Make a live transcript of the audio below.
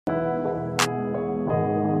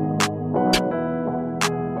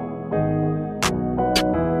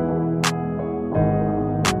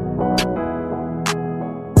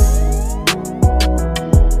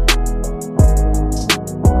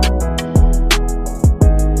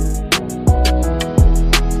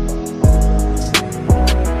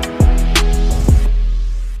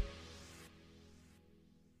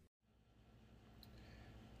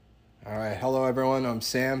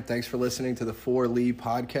Sam. Thanks for listening to the 4 Lee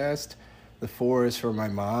podcast. The 4 is for my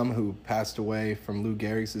mom, who passed away from Lou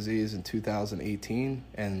Gehrig's disease in 2018,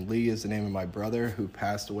 and Lee is the name of my brother, who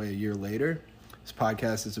passed away a year later. This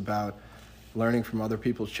podcast is about learning from other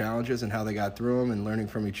people's challenges and how they got through them and learning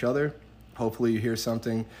from each other. Hopefully you hear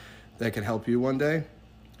something that could help you one day.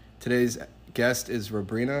 Today's guest is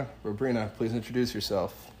Brina. Brina, please introduce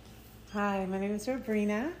yourself. Hi, my name is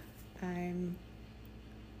Brina. I'm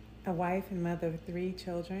a wife and mother of 3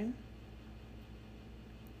 children.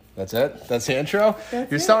 That's it? That's the intro?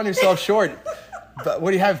 You're selling yourself short. But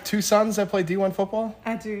what do you have, 2 sons that play D1 football?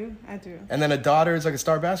 I do. And then a daughter is like a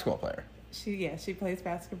star basketball player. She plays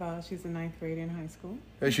basketball. She's a 9th grader in high school.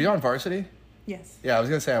 Is she on varsity? Yes. Yeah, I was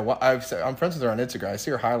going to say, I'm friends with her on Instagram. I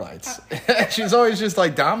see her highlights. She's always just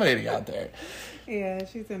like dominating out there. Yeah,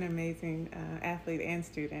 she's an amazing athlete and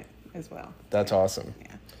student as well. That's awesome.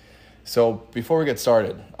 Yeah. So before we get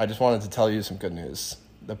started, I just wanted to tell you some good news.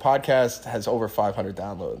 The podcast has over 500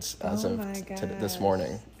 downloads as of this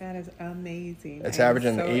morning. That is amazing. It's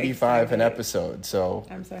averaging 85 an episode. So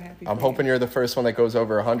I'm so happy. I'm hoping you're the first one that goes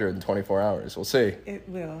over 100 in 24 hours. We'll see. It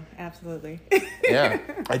will, absolutely. Yeah.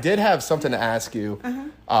 I did have something to ask you.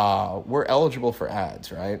 We're eligible for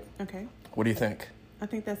ads, right? Okay. What do you think? I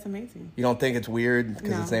think that's amazing. You don't think it's weird because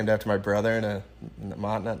No. it's named after my brother and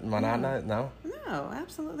Manana? No? No,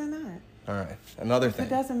 absolutely not. All right. Another If thing. it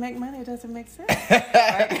doesn't make money, it doesn't make sense.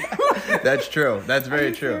 That's true. That's Are very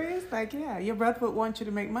you true. serious? Like, yeah, your brother would want you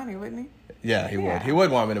to make money, wouldn't he? Yeah, he would. Yeah. He would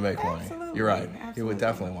want me to make money. Absolutely. You're right. Absolutely. He would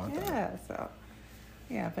definitely want that. Yeah, so,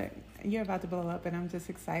 yeah, but you're about to blow up, and I'm just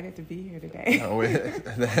excited to be here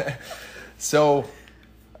today. So,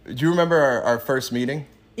 do you remember our first meeting?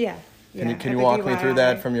 Yeah. Can you walk me through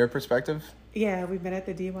that from your perspective? Yeah, we met at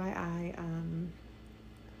the DYI.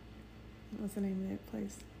 What's the name of that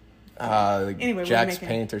place? Anyway, Jack's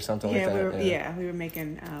Paint or something like that. We were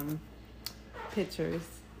making pictures,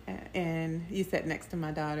 and you sat next to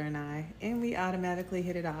my daughter and I, and we automatically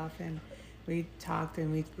hit it off, and we talked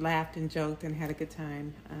and we laughed and joked and had a good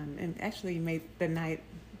time, and actually made the night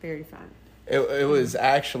very fun. It was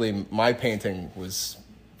actually, my painting was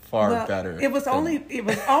far better. It was only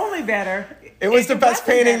better. It was the best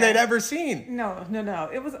painting better. they'd ever seen. No.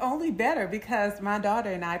 It was only better because my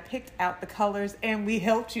daughter and I picked out the colors and we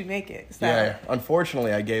helped you make it. So. Yeah,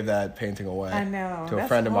 unfortunately, I gave that painting away. I know. To a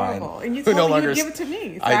friend of mine. And you told me you would give it to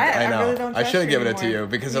me. So I know. I really don't I should have given it to anymore. you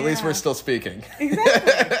because at least we're still speaking.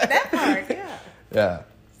 Exactly. That part, yeah. Yeah.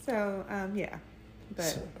 So,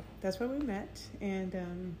 But that's where we met.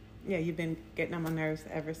 And, you've been getting on my nerves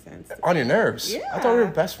ever since. On your nerves? Yeah. I thought we were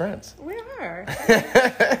best friends. We are.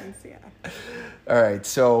 Yeah. All right.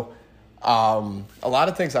 So, a lot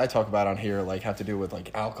of things I talk about on here have to do with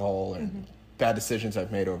alcohol and bad decisions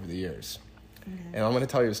I've made over the years. Okay. And I'm going to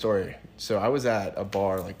tell you a story. So I was at a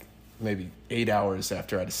bar maybe 8 hours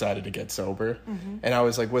after I decided to get sober, and I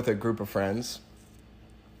was with a group of friends.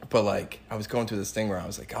 But I was going through this thing where I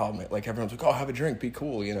was oh man, everyone's oh, have a drink, be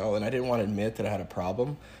cool, and I didn't want to admit that I had a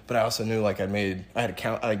problem, but I also knew I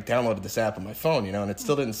downloaded this app on my phone, and it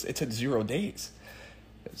still didn't. It took 0 days,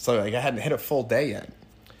 so I hadn't hit a full day yet.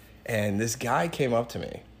 And this guy came up to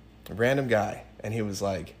me, a random guy, and he was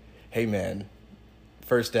like, "Hey man,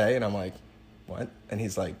 first day," and I'm like, "What?" And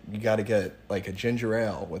he's like, "You got to get a ginger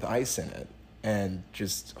ale with ice in it, and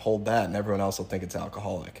just hold that, and everyone else will think it's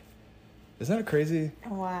alcoholic." Isn't that crazy?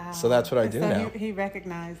 Wow. So that's what I do now. He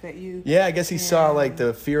recognized that you... Yeah, I guess he saw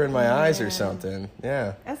the fear in my eyes or something.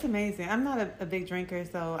 Yeah. That's amazing. I'm not a big drinker,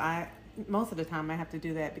 so most of the time I have to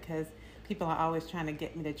do that because people are always trying to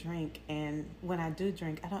get me to drink. And when I do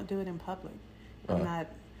drink, I don't do it in public. I'm not...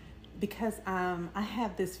 Because I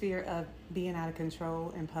have this fear of being out of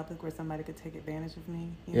control in public where somebody could take advantage of me.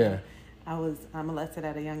 You know? I was molested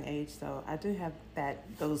at a young age, so I do have that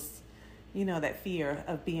fear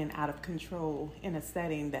of being out of control in a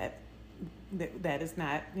setting that is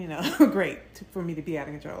not, great for me to be out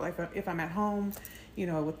of control. If I'm at home,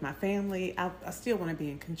 with my family, I still want to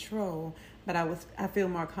be in control, but I feel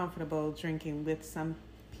more comfortable drinking with some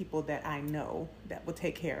people that I know that will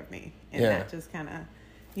take care of me and not just kind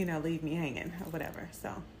of, leave me hanging or whatever.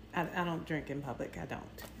 So I don't drink in public. I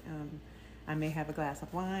don't. I may have a glass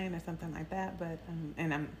of wine or something like that, but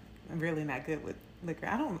and I'm really not good with liquor.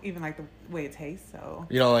 I don't even like the way it tastes. So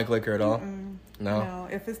you don't like liquor at all? No.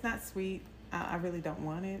 If it's not sweet, I really don't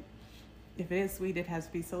want it. If it is sweet, it has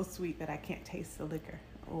to be so sweet that I can't taste the liquor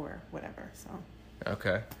or whatever. So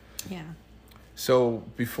okay. Yeah. So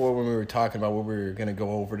before, when we were talking about what we were going to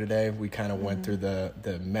go over today, we kind of went through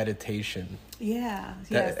the meditation. Yeah.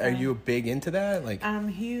 Are you big into that? I'm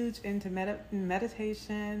huge into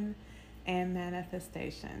meditation and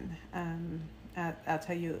manifestation. I'll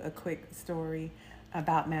tell you a quick story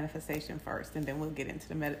about manifestation first, and then we'll get into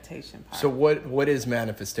the meditation part. So what is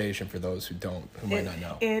manifestation for those who might not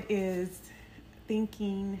know? It is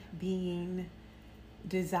thinking, being,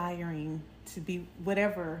 desiring to be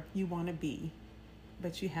whatever you want to be,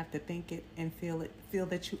 but you have to think it and feel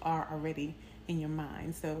that you are already in your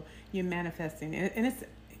mind. So you're manifesting, and it's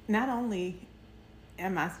not only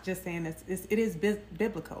am I just saying it is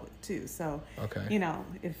biblical too. So okay.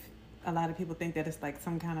 If a lot of people think that it's like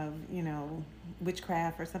some kind of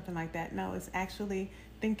witchcraft or something like that, no, it's actually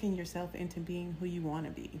thinking yourself into being who you want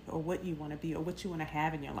to be, or what you want to be, or what you want to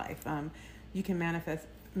have in your life. You can manifest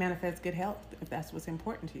good health if that's what's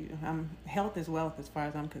important to you. Health is wealth as far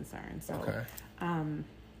as I'm concerned. So, okay.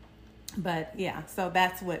 But yeah, so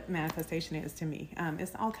that's what manifestation is to me.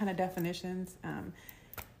 It's all kind of definitions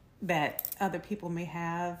that other people may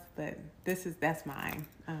have, but that's mine.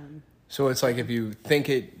 So it's like if you think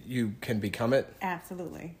it, you can become it?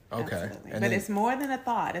 Absolutely. Okay. Absolutely. But it's more than a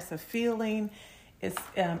thought. It's a feeling. It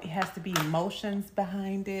has to be emotions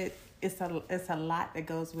behind it. It's a lot that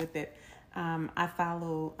goes with it. I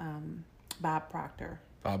follow Bob Proctor.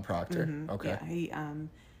 Bob Proctor. Mm-hmm. Okay. Yeah, he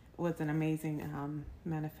was an amazing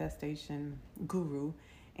manifestation guru,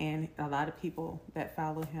 and a lot of people that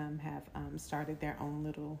follow him have started their own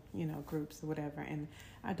little groups or whatever, and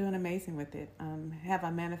are doing amazing with it. Have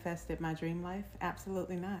I manifested my dream life?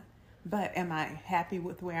 Absolutely not. But am I happy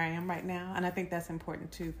with where I am right now? And I think that's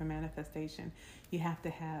important too for manifestation. You have to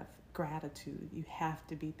have gratitude. You have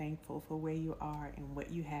to be thankful for where you are and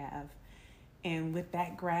what you have. And with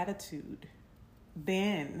that gratitude,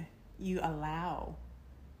 then you allow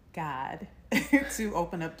God to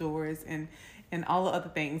open up doors and all the other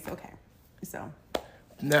things. Okay. So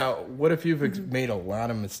now, what if you've made a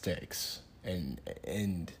lot of mistakes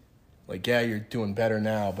and like, yeah, you're doing better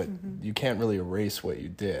now, but you can't really erase what you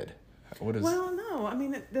did? Well, no. I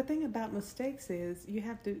mean, the thing about mistakes is you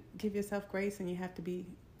have to give yourself grace, and you have to be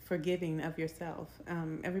forgiving of yourself.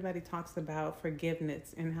 Everybody talks about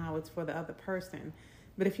forgiveness and how it's for the other person.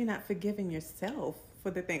 But if you're not forgiving yourself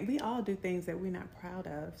for the thing, we all do things that we're not proud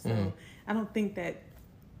of. So I don't think that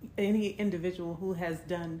any individual who has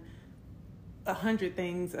done 100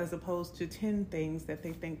 things as opposed to 10 things that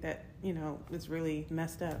they think that, is really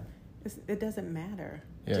messed up, it doesn't matter.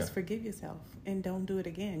 Yeah. Just forgive yourself and don't do it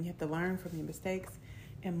again. You have to learn from your mistakes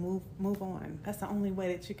and move on. That's the only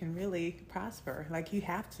way that you can really prosper. Like, you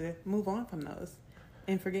have to move on from those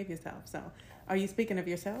and forgive yourself. So, are you speaking of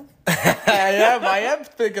yourself? I am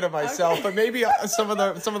thinking of myself, okay. But maybe some of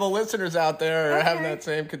the listeners out there are having that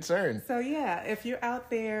same concern. So yeah, if you're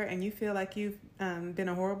out there and you feel like you've been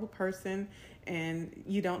a horrible person and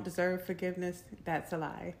you don't deserve forgiveness, that's a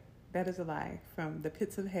lie. That is a lie from the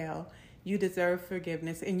pits of hell. You deserve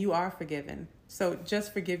forgiveness, and you are forgiven. So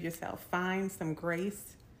just forgive yourself. Find some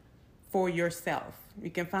grace for yourself.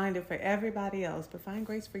 You can find it for everybody else, but find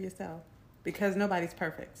grace for yourself, because nobody's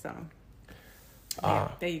perfect. So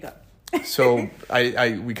there you go. So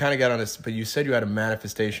we kind of got on this, but you said you had a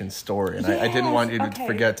manifestation story, and yes, I didn't want you to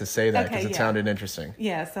forget to say that because it sounded interesting.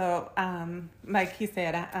 Yeah. So like he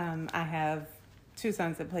said, I have two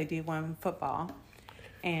sons that play D1 football,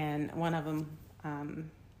 and one of them, can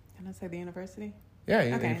I say the university? Yeah,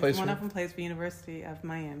 he plays. One of them plays for the University of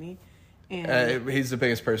Miami. And he's the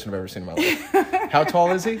biggest person I've ever seen in my life. How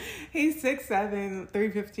tall is he? He's 6'7",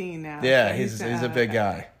 315 now. Yeah, so he's a big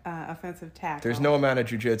guy. Offensive tackle. There's no amount of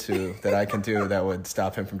jiu-jitsu that I can do that would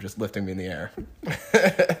stop him from just lifting me in the air.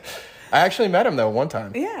 I actually met him, though, one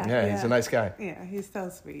time. Yeah, he's a nice guy. Yeah, he's so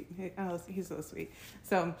sweet. He's so sweet.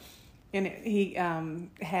 So, and he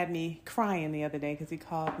had me crying the other day because he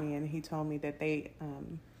called me and he told me that they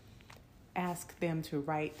asked them to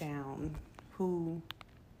write down who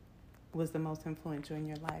was the most influential in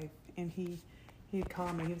your life. And he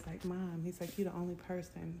called me. He was like, Mom, he's like, you're the only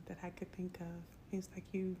person that I could think of. He's like,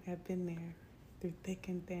 you have been there through thick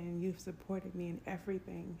and thin. You've supported me in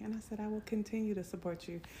everything. And I said, I will continue to support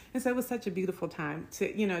you. And so it was such a beautiful time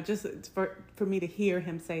to, just for me to hear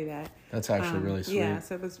him say that. That's actually really sweet. Yeah,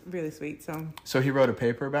 so it was really sweet. So he wrote a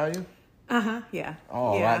paper about you? Yeah.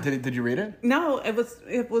 Oh, yeah. Wow. Did you read it? No, it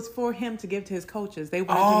was for him to give to his coaches. They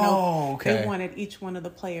wanted to know. Okay. They wanted each one of the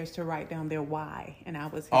players to write down their why, and I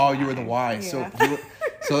was his why. You were the why. Yeah.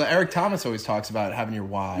 So Eric Thomas always talks about having your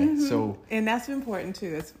why. Mm-hmm. So and that's important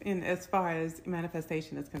too, as far as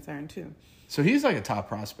manifestation is concerned too. So he's like a top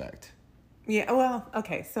prospect. Yeah, well,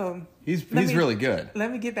 okay, so He's really good.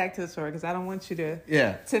 Let me get back to the story because I don't want you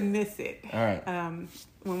to miss it. All right.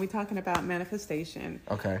 When we're talking about manifestation,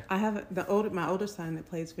 okay, I have my older son that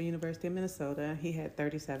plays for University of Minnesota. He had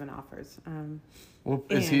 37 offers. Well,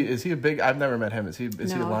 is he a big? I've never met him. Is he a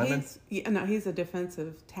lineman? He's a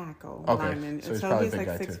defensive tackle okay. lineman. So he's probably a big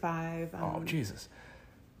like guy 6'5". Oh Jesus.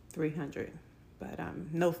 300, but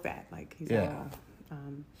no fat. Like he's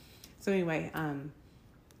so anyway,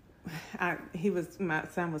 my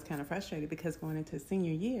son was kind of frustrated because going into his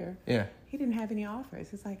senior year, he didn't have any offers.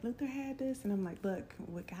 He's like, Luther had this, and I'm like, look,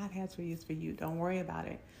 what God has for you is for you. Don't worry about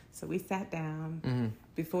it. So we sat down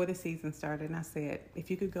before the season started, and I said,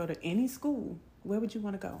 if you could go to any school, where would you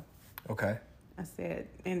want to go? Okay. I said,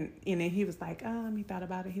 and he was like, he thought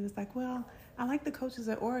about it. He was like, well, I like the coaches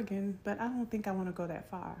at Oregon, but I don't think I want to go that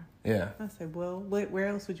far. Yeah. I said, well, where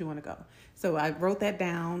else would you want to go? So I wrote that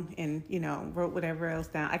down and, wrote whatever else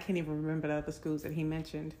down. I can't even remember the other schools that he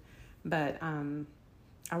mentioned, but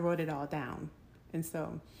I wrote it all down. And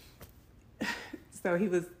so he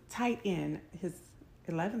was tight in his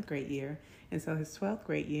 11th grade year. And so his 12th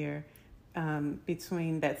grade year,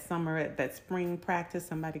 between that summer, that spring practice,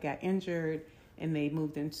 somebody got injured and they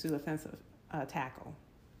moved into offensive tackle.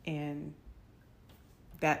 And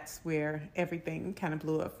that's where everything kind of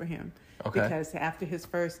blew up for him. Okay. Because after his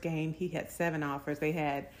first game, he had 7 offers. They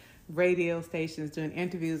had radio stations doing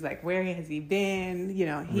interviews like, where has he been? He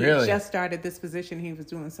really? Just started this position. He was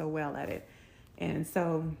doing so well at it. And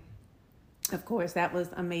so, of course, that was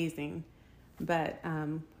amazing. But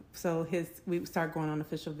so we start going on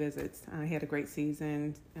official visits. He had a great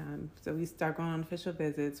season. So we start going on official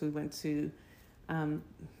visits. We went to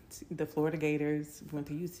the Florida Gators, we went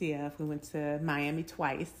to UCF, we went to Miami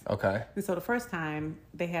twice. Okay. And so the first time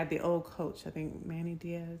they had the old coach, I think Manny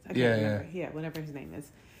Diaz. I can't remember. Yeah, whatever his name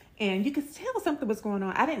is. And you could tell something was going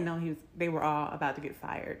on. I didn't know they were all about to get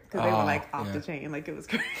fired because they were like off the chain, like it was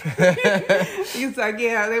crazy. He's like,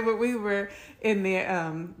 we were in the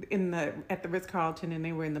at the Ritz-Carlton, and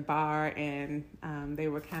they were in the bar, and they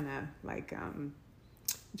were kind of like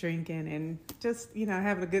drinking and just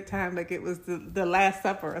having a good time, like it was the Last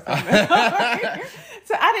Supper or something.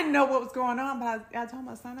 So I didn't know what was going on, but I told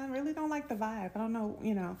my son, I really don't like the vibe. I don't know,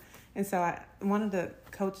 And so one of the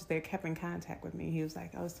coaches there kept in contact with me. He was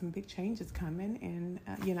like, some big changes coming, and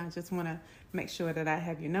I just want to make sure that I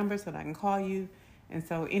have your number so that I can call you. And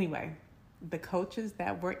so anyway, the coaches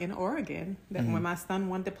that were in Oregon that when my son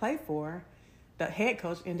wanted to play for, the head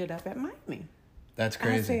coach ended up at Miami. That's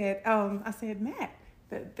crazy. I said, Matt,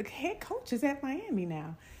 the head coach is at Miami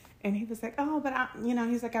now. And he was like, but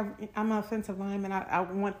he's like, I'm an offensive lineman. I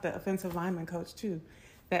want the offensive lineman coach too.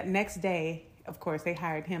 That next day, of course, they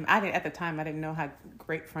hired him. At the time, I didn't know how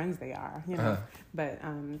great friends they are, but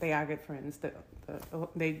they are good friends.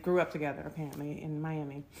 They grew up together, apparently, in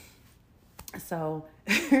Miami. So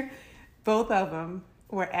both of them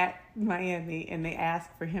were at Miami, and they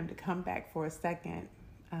asked for him to come back for a second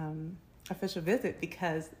official visit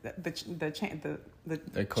because the change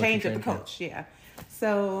of the coach. Yeah.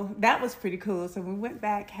 So that was pretty cool. So we went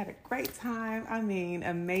back, had a great time. I mean,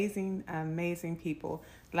 amazing people.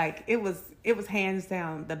 Like it was hands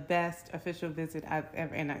down the best official visit I've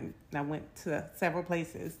ever, and I went to several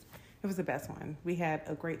places. It was the best one. We had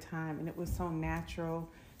a great time, and it was so natural.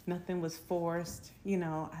 Nothing was forced.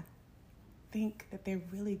 I think that they're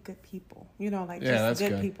really good people. Just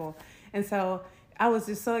good people. And so I was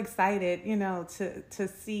just so excited, to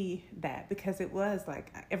see that, because it was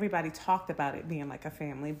like everybody talked about it being like a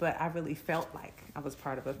family, but I really felt like I was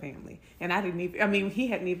part of a family. And he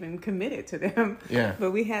hadn't even committed to them. Yeah.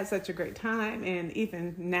 But we had such a great time. And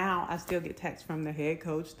even now I still get texts from the head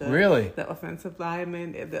coach, the offensive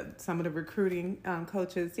lineman, some of the recruiting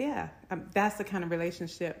coaches. Yeah. That's the kind of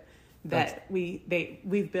relationship that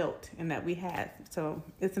we've built and that we had. So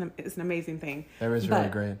it's an amazing thing. That was really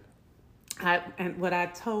great. And what I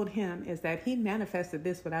told him is that he manifested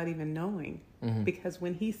this without even knowing, because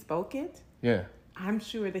when he spoke it, I'm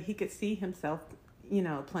sure that he could see himself,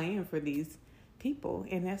 playing for these people,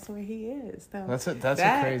 and that's where he is. So that's a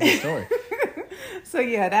crazy story. So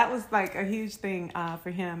that was like a huge thing for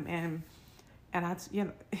him, and I,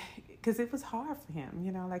 because it was hard for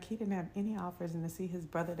him, like he didn't have any offers, and to see his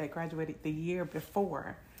brother that graduated the year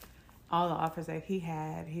before, all the offers that he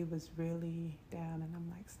had, he was really down, and I'm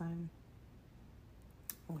like, son,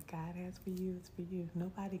 what God has for you is for you.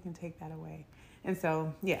 Nobody can take that away. And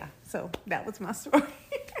so, so that was my story.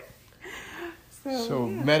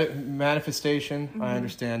 Manifestation, I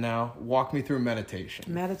understand now. Walk me through meditation.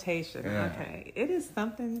 Meditation, okay. It is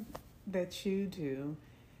something that you do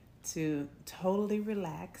to totally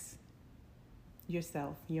relax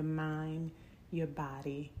yourself, your mind, your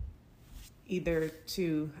body, either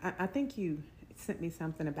to, I think you sent me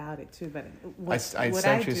something about it too, but I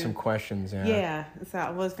sent you some questions. Yeah, so I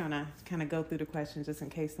was going to kind of go through the questions just in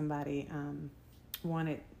case somebody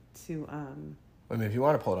wanted to. I mean, if you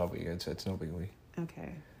want to pull it up, it's no big deal.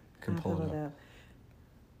 Okay. Can pull it up.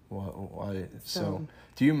 Why? So,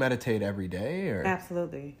 do you meditate every day or?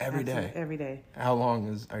 Absolutely. Every day? Every day. How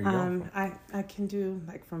long are you going for? I can do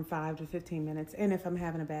like from 5 to 15 minutes. And if I'm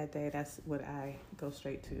having a bad day, that's what I go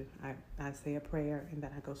straight to. I say a prayer and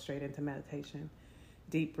then I go straight into meditation,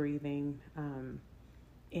 deep breathing. And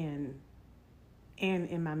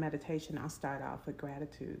in my meditation, I'll start off with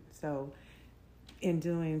gratitude. So in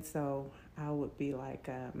doing so, I would be like,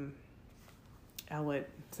 and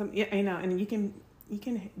you can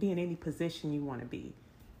be in any position you want to be.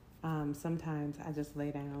 Sometimes I just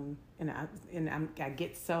lay down and I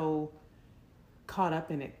get so caught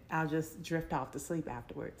up in it, I'll just drift off to sleep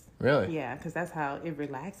afterwards. Really? Yeah, because that's how it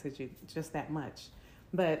relaxes you just that much.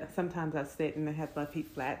 But sometimes I sit and I have my feet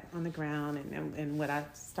flat on the ground, and what I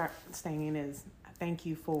start saying is, thank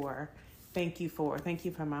you for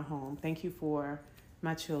my home, thank you for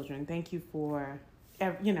my children, thank you for,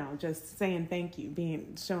 just saying thank you,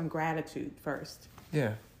 showing gratitude first.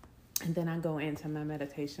 Yeah. And then I go into my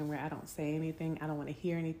meditation where I don't say anything. I don't want to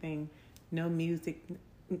hear anything. No music,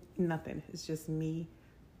 nothing. It's just me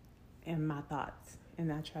and my thoughts.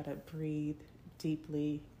 And I try to breathe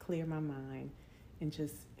deeply, clear my mind, and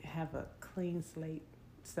just have a clean slate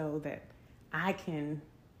so that I can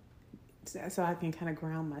kind of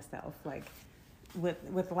ground myself. Like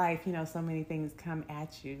with life, so many things come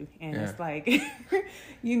at you, and it's like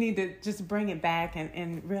you need to just bring it back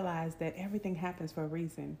and realize that everything happens for a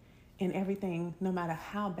reason, and everything, no matter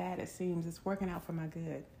how bad it seems, it's working out for my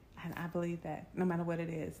good. And I believe that no matter what it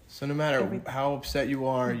is. So no matter how upset you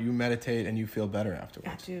are, you meditate and you feel better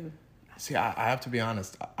afterwards. I do. See, I have to be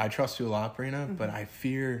honest. I trust you a lot, Brina, but I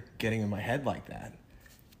fear getting in my head like that.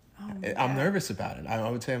 I'm nervous about it. I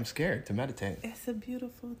would say I'm scared to meditate. It's a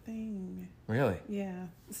beautiful thing. Really? Yeah.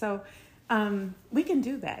 So we can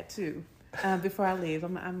do that too. Before I leave,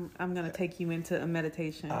 I'm going to take you into a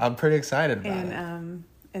meditation. I'm pretty excited about it.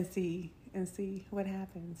 And see what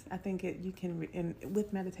happens. I think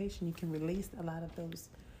with meditation you can release a lot of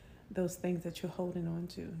those things that you're holding on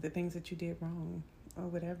to, the things that you did wrong or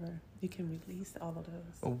whatever. You can release all of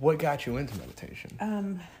those. What got you into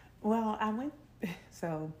meditation? Well,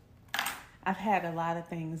 I've had a lot of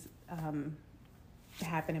things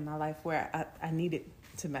happen in my life where I needed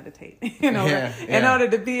to meditate in order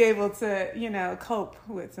to be able to, cope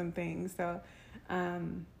with some things. So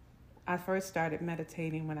I first started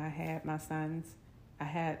meditating when I had my sons. I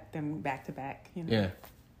had them back to back, and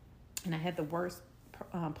I had the worst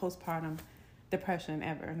postpartum depression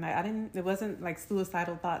ever. And it wasn't like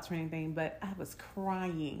suicidal thoughts or anything, but I was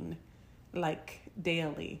crying like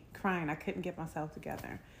daily, crying. I couldn't get myself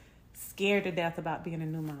together, scared to death about being a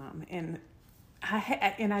new mom. And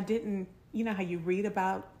I didn't, how you read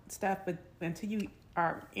about stuff, but until you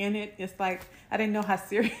are in it, it's like I didn't know how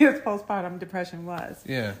serious postpartum depression was.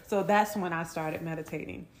 Yeah. So that's when I started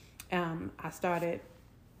meditating. I started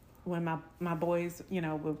when my boys,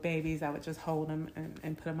 were babies. I would just hold them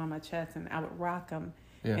and put them on my chest, and I would rock them,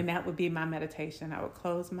 and that would be my meditation. I would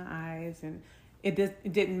close my eyes, and it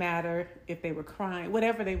didn't matter if they were crying,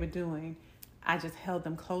 whatever they were doing. I just held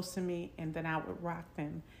them close to me, and then I would rock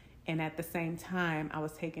them. And at the same time, I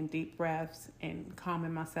was taking deep breaths and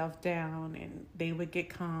calming myself down, and they would get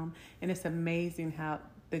calm. And it's amazing how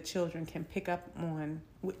the children can pick up on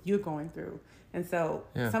what you're going through. And so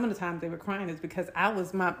some of the times they were crying is because I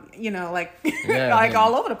was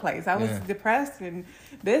all over the place. I was depressed and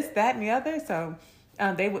this, that, and the other. So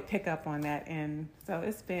they would pick up on that. And so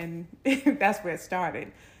it's been, that's where it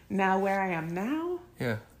started. Now where I am now,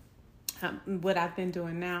 what I've been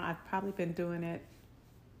doing now, I've probably been doing it,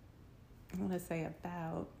 I want to say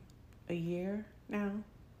about a year now.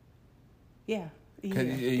 Yeah.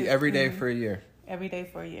 Every day for a year. Every day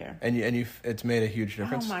for a year. And it's made a huge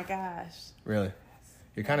difference? Oh my gosh. Really? Yes.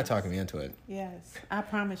 You're kind of talking me into it. Yes. I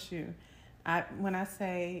promise you. When I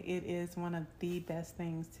say it is one of the best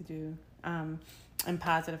things to do, and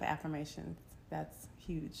positive affirmations, that's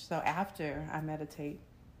huge. So after I meditate,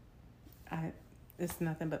 it's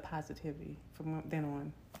nothing but positivity from then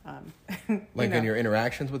on. In your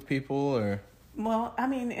interactions with people, or? Well, I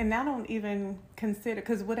mean, and I don't even consider,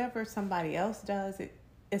 because whatever somebody else does,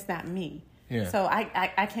 it's not me. Yeah. So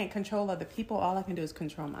I can't control other people. All I can do is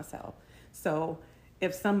control myself. So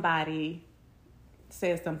if somebody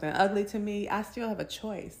says something ugly to me, I still have a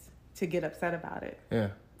choice to get upset about it. Yeah.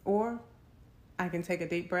 Or I can take a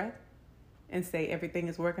deep breath and say everything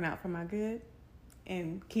is working out for my good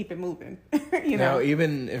and keep it moving. Now,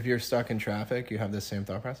 even if you're stuck in traffic, you have the same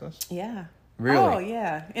thought process? Yeah. Really? Oh,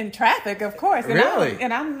 yeah. In traffic, of course. And Really?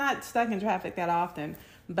 I'm not stuck in traffic that often,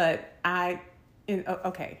 but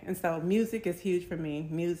okay. And so music is huge for me.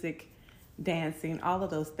 Music, dancing, all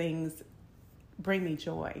of those things bring me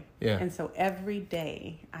joy. Yeah. And so every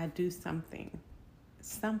day I do something.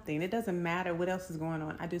 It doesn't matter what else is going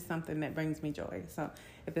on. I do something that brings me joy. So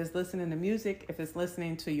if it's listening to music, if it's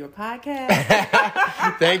listening to your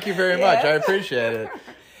podcast. Thank you very much. I appreciate it.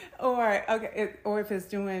 Or if it's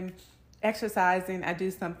doing exercising, I do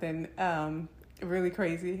something really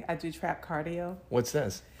crazy. I do trap cardio. What's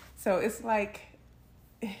this? So it's like,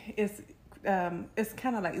 it's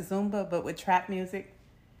kind of like Zumba, but with trap music.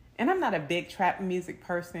 And I'm not a big trap music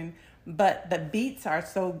person, but the beats are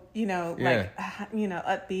so,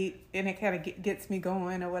 upbeat, and it kind of gets me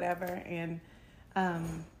going or whatever. And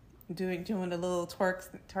doing the little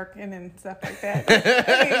twerking and stuff like that.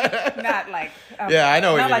 I mean, not like I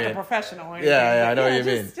know what you mean. Not like a professional or anything. Yeah, I know what you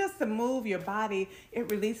mean. Just to move your body,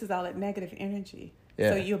 it releases all that negative energy.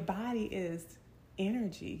 Yeah. So your body is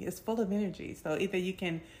energy. It's full of energy. So either you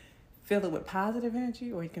can fill it with positive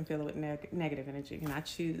energy or you can fill it with negative energy. And I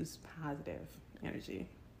choose positive energy.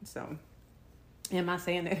 So am I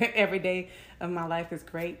saying that every day of my life is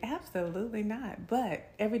great? Absolutely not. But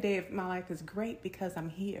every day of my life is great because I'm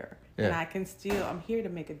here. Yeah. And I'm here to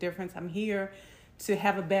make a difference. I'm here to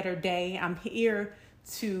have a better day. I'm here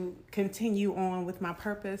to continue on with my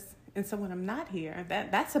purpose. And so when I'm not here,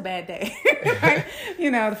 that's a bad day, right?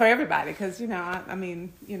 For everybody. Because,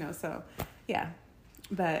 so, yeah.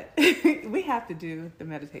 But we have to do the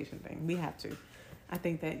meditation thing. We have to. I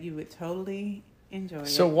think that you would totally enjoy it.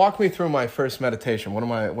 So walk me through my first meditation. What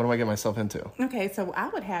am I getting myself into? Okay, so I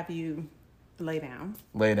would have you lay down.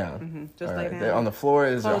 Lay down. Mm-hmm. Just lay down. On the floor,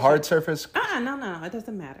 is it a hard surface? No, it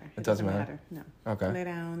doesn't matter. It doesn't matter? No. Okay. Lay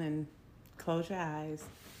down and close your eyes,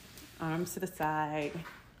 arms to the side,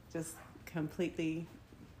 just completely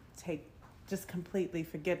try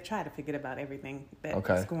to forget about everything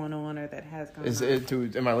that's going on or that has gone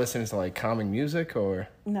on. Am I listening to like calming music or?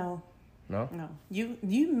 No. No? No.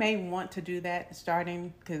 You may want to do that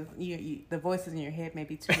starting because the voices in your head may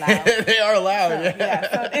be too loud. They are loud. And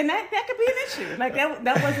that could be an issue. Like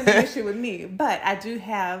that wasn't an issue with me. But I do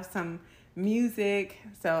have some music,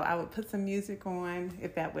 so I would put some music on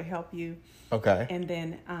if that would help you. Okay. And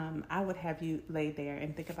then I would have you lay there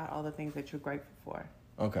and think about all the things that you're grateful for.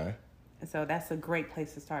 Okay. And so that's a great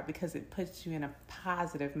place to start because it puts you in a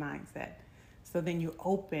positive mindset. So then you're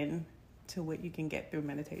open to what you can get through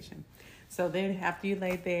meditation. So then after you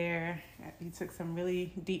lay there, you took some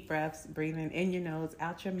really deep breaths, breathing in your nose,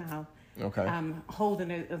 out your mouth. Okay.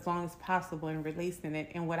 Holding it as long as possible and releasing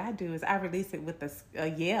it. And what I do is I release it with a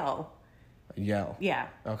yell. A yell? Yeah.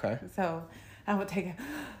 Okay. So I would take a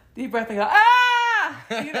deep breath and go, ah!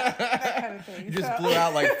 That kind of thing. You just blew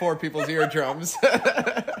out like 4 people's eardrums.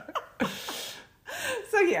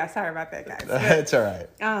 So yeah, sorry about that, guys. It's all right.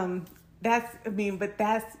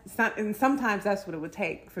 And sometimes that's what it would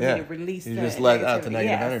take for me to release. You just let out the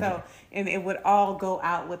negative energy. So, and it would all go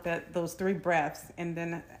out with those 3 breaths, and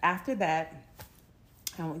then after that,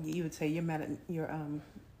 you would say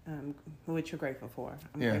what you're grateful for.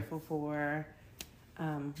 I'm grateful for.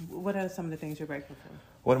 What are some of the things you're grateful for?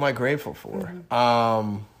 What am I grateful for?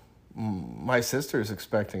 Mm-hmm. My sister is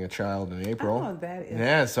expecting a child in April. Oh, that is.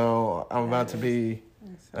 Yeah, so I'm about to be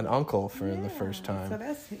an uncle for the first time. So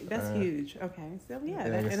that's huge. Okay, so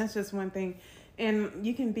and that's just one thing. And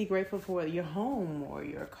you can be grateful for your home or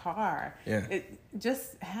your car. Yeah.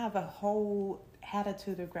 Just have a whole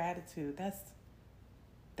attitude of gratitude. That's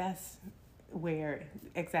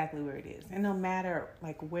exactly where it is. And no matter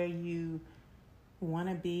like where you want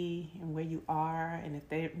to be and where you are, and if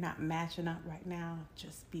they're not matching up right now,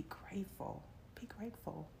 just be grateful. Be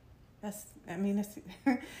grateful.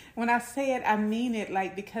 When I say it, I mean it,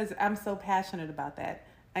 like, because I'm so passionate about that.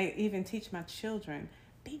 I even teach my children,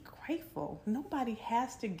 be grateful. Nobody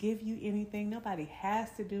has to give you anything. Nobody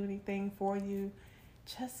has to do anything for you.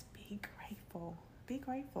 Just be grateful. Be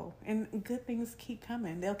grateful. And good things keep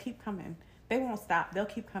coming. They'll keep coming. They won't stop. They'll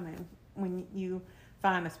keep coming when you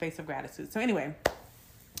find a space of gratitude. So anyway,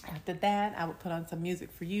 after that, I would put on some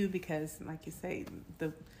music for you because, like you say,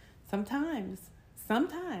 sometimes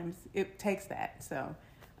it takes that. So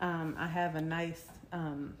I have a nice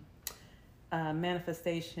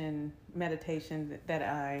manifestation meditation that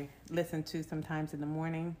I listen to sometimes in the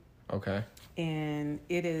morning. Okay. And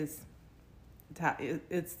it's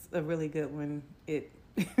a really good one.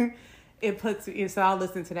 So I'll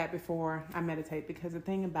listen to that before I meditate, because the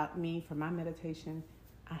thing about me for my meditation,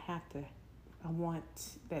 I have to I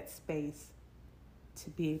want that space to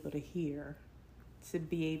be able to hear, to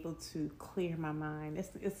be able to clear my mind.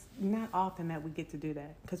 It's not often that we get to do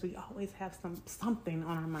that because we always have something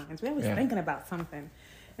on our minds. We're always thinking about something.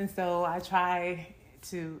 And so I try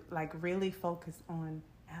to like really focus on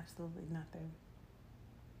absolutely nothing.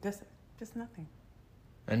 Just nothing.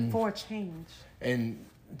 And for a change. And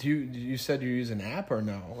you said you use an app or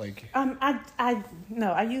no? Like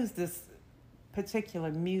I use this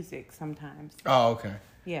particular music sometimes. Oh, okay.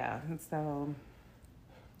 Yeah, and so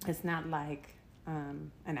it's not like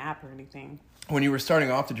an app or anything. When you were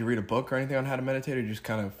starting off, did you read a book or anything on how to meditate, or you just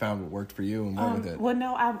kind of found what worked for you and went with it? Well,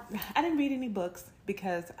 no, I didn't read any books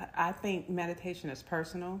because I think meditation is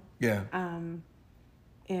personal. Yeah.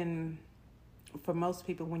 And for most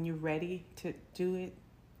people, when you're ready to do it,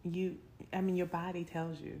 your body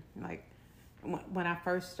tells you. Like when I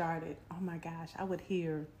first started, oh my gosh, I would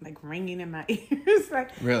hear like ringing in my ears.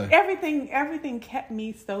 Like really? Everything kept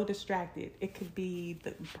me so distracted. It could be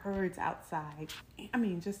the birds outside.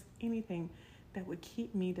 Just anything that would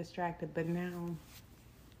keep me distracted. But now,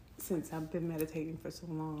 since I've been meditating for so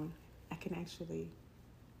long, I can actually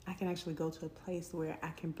go to a place where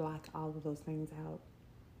I can block all of those things out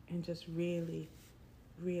and just really,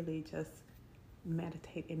 really just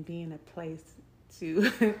meditate and be in a place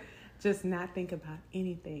to just not think about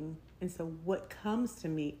anything. And so what comes to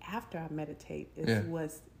me after I meditate is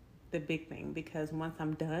what's the big thing, because once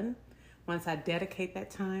I'm done, once I dedicate that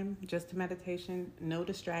time just to meditation, no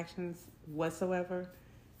distractions whatsoever,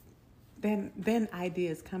 then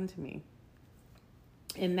ideas come to me.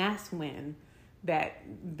 And that's when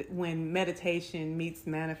meditation meets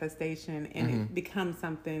manifestation and it becomes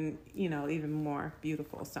something, even more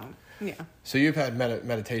beautiful. So, yeah. So you've had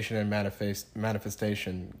meditation and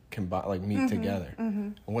manifestation meet together. Mm-hmm.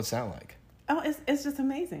 And what's that like? Oh, it's just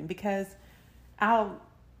amazing because I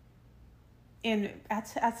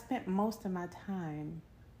spent most of my time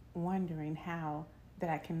wondering how that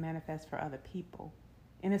I can manifest for other people.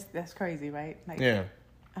 And that's crazy, right? Like, yeah.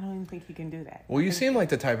 I don't even think you can do that. Well, you seem like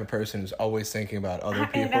the type of person who's always thinking about other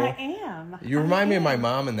people. And I am. You remind me of my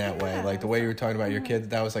mom in that way. Like the way you were talking about your kids,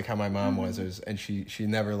 that was like how my mom was. And she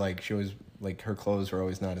never she always like her clothes were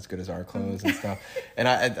always not as good as our clothes and stuff. And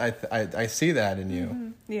I see that in you.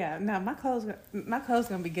 Mm-hmm. Yeah. No, my clothes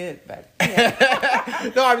gonna be good, but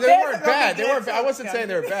yeah. No, they weren't bad. They weren't. I wasn't saying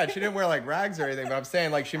they were bad. She didn't wear like rags or anything. But I'm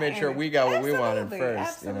saying like she made sure we got what we wanted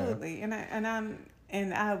first. Absolutely.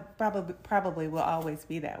 And I probably will always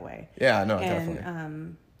be that way. Yeah, no,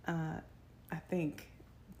 definitely. I think,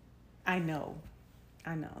 I know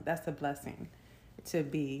that's a blessing to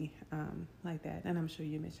be like that. And I'm sure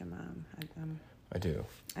you miss your mom. I do.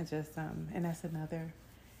 I just, and that's another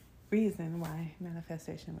reason why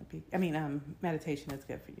meditation is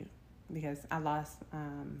good for you. Because I lost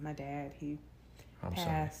my dad. He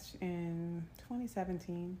passed in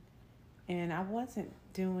 2017. And I wasn't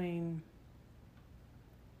doing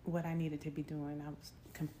what I needed to be doing. I was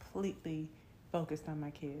completely focused on my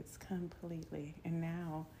kids, completely. And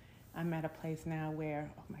now I'm at a place now where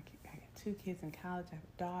I got 2 kids in college. I have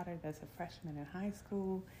a daughter that's a freshman in high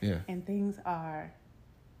school. Yeah. And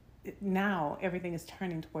now everything is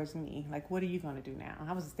turning towards me. Like, what are you going to do now?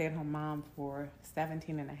 I was a stay-at-home mom for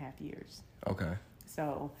 17 and a half years. Okay.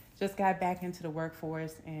 So just got back into the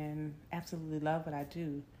workforce and absolutely love what I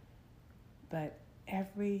do. But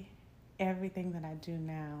everything that I do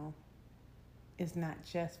now is not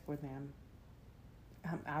just for them.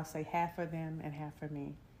 I'll say half for them and half for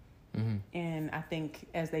me. Mm-hmm. And I think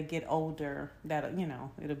as they get older, that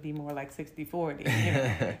it'll be more like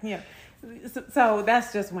 60-40. Yeah. So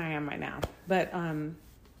that's just where I am right now. But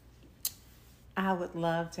I would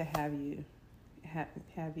love to have you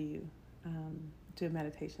do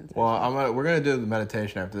meditation. Well, we're gonna do the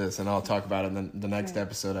meditation after this, and I'll talk about it in the next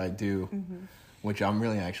episode I do. Mm-hmm. Which I'm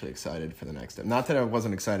really actually excited for the next step. Not that I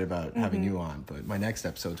wasn't excited about having you on, but my next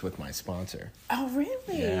episode's with my sponsor. Oh,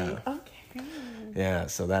 really? Yeah. Okay. Yeah,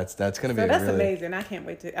 so that's going to be that's amazing. I can't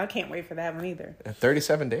wait for that one either.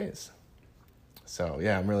 37 days. So,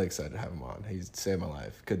 yeah, I'm really excited to have him on. He's saved my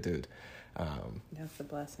life. Good dude. That's a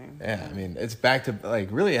blessing. Yeah, I mean, it's back to like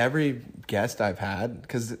really every guest I've had,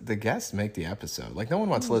 because the guests make the episode. Like no one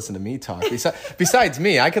wants to listen to me talk. Besides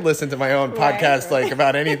me, I could listen to my own podcast like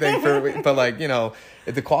about anything but like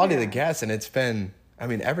the quality of the guests, and it's been. I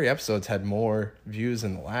mean, every episode's had more views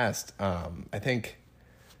than the last. I think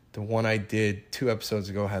the one I did 2 episodes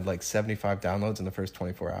ago had like 75 downloads in the first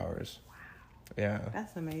 24 hours. Wow. Yeah.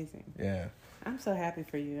 That's amazing. Yeah. I'm so happy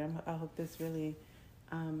for you. I hope this really.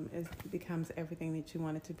 It becomes everything that you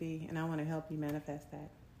want it to be, and I want to help you manifest that.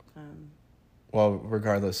 Well,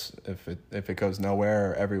 regardless if it goes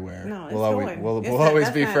nowhere or everywhere, No, it's we'll going. always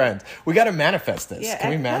be friends. We got to manifest this. Yeah, Can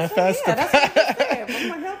we manifest? That's what I said. I'm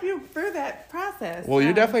gonna help you through that process. Well,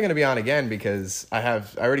 you're definitely going to be on again because I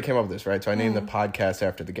already came up with this, right? So I named the podcast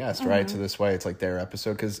after the guest, right? So this way it's like their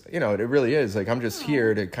episode because, you know, it really is. Like, I'm just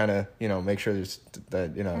here to kind of, you know, make sure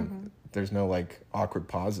there's no, like, awkward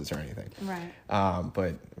pauses or anything. Right.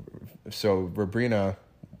 But, so Brina,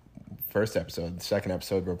 first episode, second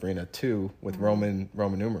episode, Brina 2 with Roman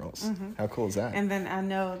numerals. How cool is that? And then I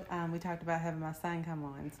know we talked about having my son come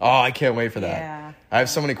on. So. Oh, I can't wait for that. Yeah. I have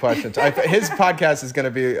so many questions. His podcast is going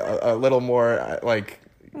to be a little more like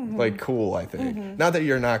cool, I think. Not that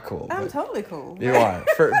you're not cool. I'm totally cool. You are,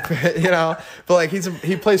 you know. But like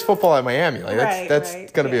he plays football at Miami. Like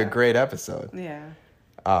that's going to be a great episode. Yeah.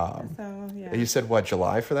 So yeah. You said what,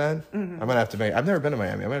 July for that? I'm gonna have to I've never been to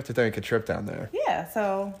Miami. I'm gonna have to make a trip down there. Yeah.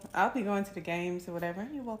 So I'll be going to the games or whatever.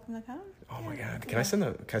 You're welcome to come. Oh my God! Can I send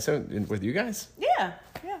in with you guys? Yeah.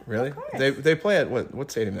 Yeah. Really? Of course. They play at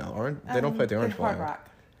what stadium now? Orange? They don't play at the Orange Bowl. Hard Rock.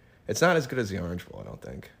 It's not as good as the Orange Bowl, I don't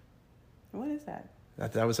think. What is that?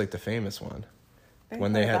 That was like the famous one.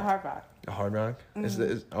 When they had the Hard Rock. A Hard Rock? Is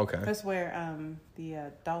okay. That's where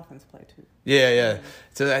the Dolphins play too. Yeah.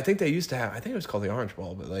 So I think they used to have. I think it was called the Orange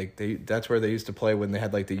Bowl, but like that's where they used to play when they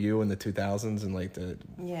had like the U in the 2000s and like the.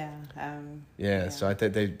 Yeah. Yeah. So I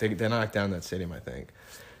think they knocked down that stadium, I think.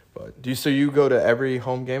 But so you go to every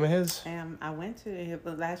home game of his? I went to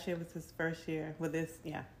but last year was his first year. This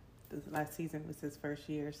last season was his first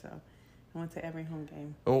year, so. I went to every home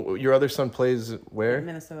game. Oh, your other son plays where? In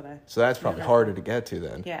Minnesota. So that's probably harder to get to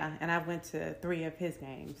then. Yeah, and I went to 3 of his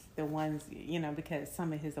games. The ones, because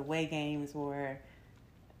some of his away games were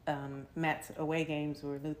Matt's away games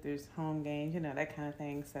were Luther's home games, that kind of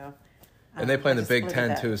thing. So. And they play in the Big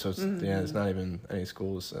Ten too, so it's, there's not even any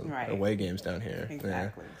schools away games down here.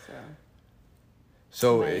 Exactly. Yeah.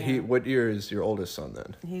 So what year is your oldest son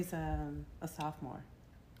then? He's a sophomore.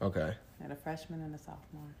 Okay. And a freshman and a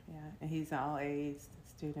sophomore, yeah. And he's an all-A's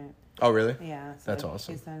student. Oh, really? Yeah. So that's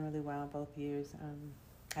awesome. He's done really well both years.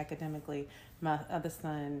 Academically, my other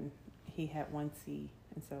son, he had 1 C.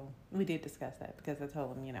 And so we did discuss that because I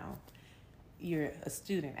told him, you're a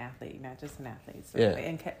student athlete, not just an athlete. So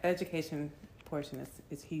the education portion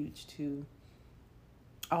is huge to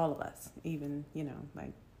all of us. Even,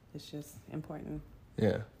 it's just important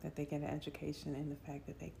that they get an education and the fact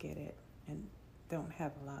that they get it and don't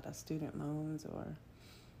have a lot of student loans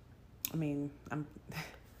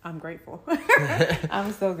I'm grateful.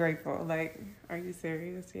 I'm so grateful. Like, are you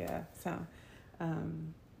serious? Yeah. So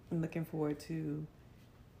I'm looking forward to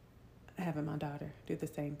having my daughter do the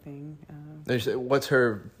same thing. What's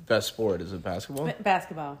her best sport? Is it basketball?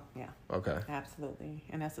 Basketball, yeah. Okay. Absolutely.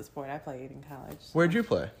 And that's the sport I played in college. So. Where'd you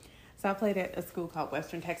play? So I played at a school called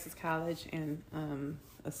Western Texas College and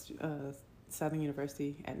Southern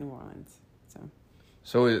University at New Orleans.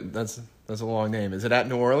 So that's a long name. Is it at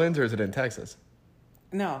New Orleans or is it in Texas?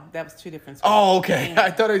 No, that was 2 different schools. Oh, okay. I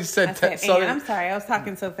thought you said Southern. I'm sorry, I was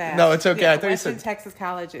talking so fast. No, it's okay. Yeah, I thought Western you said Texas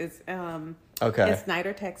College is okay. It's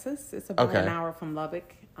Snyder, Texas. It's about an hour from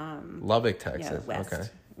Lubbock. Lubbock, Texas. Yeah,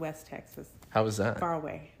 West Texas. How was that? Far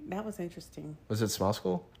away. That was interesting. Was it small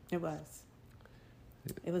school? It was.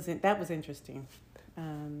 That was interesting.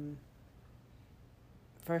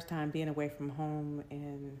 First time being away from home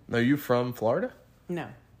and. Are you from Florida? No.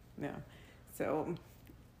 So,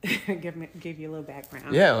 give you a little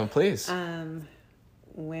background. Yeah, please.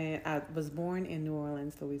 When I was born in New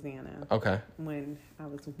Orleans, Louisiana. Okay. When I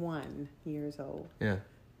was 1 year old. Yeah.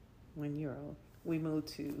 1 year old. We moved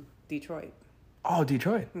to Detroit. Oh,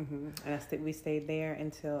 Detroit. Mm-hmm. And we stayed there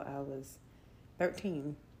until I was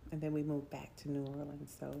 13, and then we moved back to New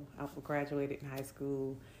Orleans. So I graduated in high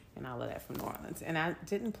school and all of that from New Orleans. And I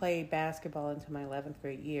didn't play basketball until my 11th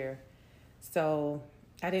grade year. So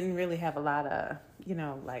I didn't really have a lot of,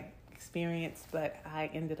 experience, but I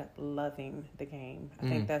ended up loving the game. I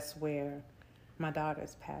think that's where my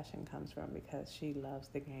daughter's passion comes from because she loves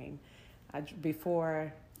the game. Not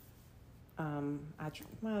before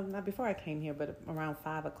I came here, but around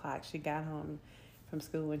 5 o'clock, she got home from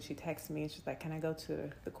school and she texted me and she's like, "Can I go to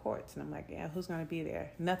the courts?" And I'm like, "Yeah, who's going to be there?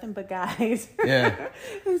 Nothing but guys." Yeah.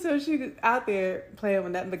 And so she was out there playing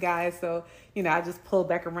with nothing but guys. So, I just pulled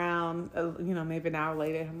back around, maybe an hour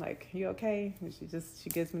later. I'm like, "You okay?" And she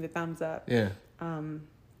gives me the thumbs up. Yeah.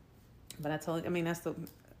 But I told her, that's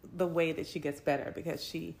the way that she gets better because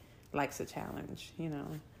she likes a challenge,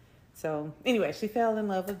 So anyway, she fell in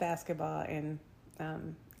love with basketball and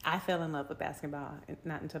I fell in love with basketball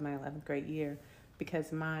not until my 11th grade year.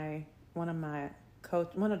 Because one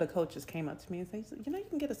of the coaches came up to me and said, "You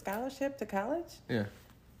can get a scholarship to college." Yeah.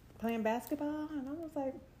 playing basketball? And I was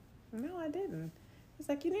like, no, I didn't. He's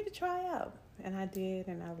like, you need to try out. And I did,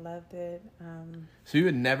 and I loved it. So you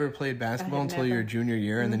had never played basketball until your junior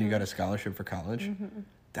year, and then you got a scholarship for college? Mm-hmm.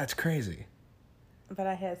 That's crazy. But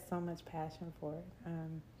I had so much passion for it.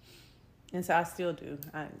 And so I still do.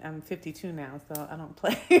 I'm 52 now, so I don't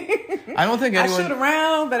play. I don't think anyone... I shoot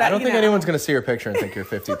around, but I don't think anyone's going to see your picture and think you're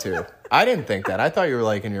 52. I didn't think that. I thought you were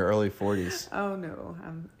like in your early 40s. Oh, no.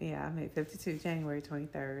 I made 52 January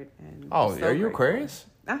 23rd. And oh, so are you Aquarius?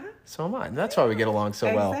 Uh-huh. So am I. That's why we get along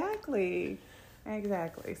so well. Exactly.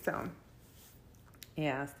 So,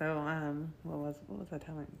 yeah. So, what was I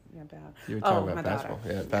telling you about? You were talking about my basketball.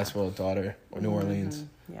 daughter. Yeah, basketball daughter, New Orleans.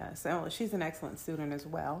 Yeah. So she's an excellent student as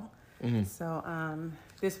well. Mm-hmm. So,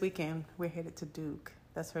 this weekend we're headed to Duke.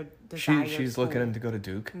 That's her desire. She's looking to go to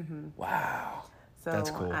Duke. Mm-hmm. Wow. So that's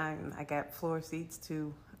cool. I got floor seats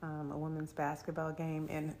to a women's basketball game,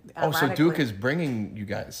 and so Duke is bringing you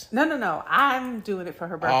guys. No. I'm doing it for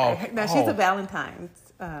her birthday. Now she's a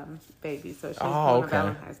Valentine's baby, so she's born on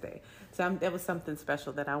Valentine's Day. So that was something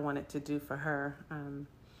special that I wanted to do for her. And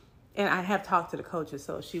I have talked to the coaches,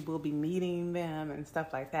 so she will be meeting them and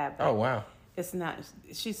stuff like that. But wow. It's not.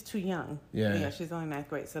 She's too young. Yeah. She's only 9th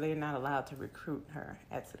grade, so they're not allowed to recruit her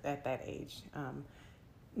at that age.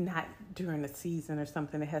 Not during the season or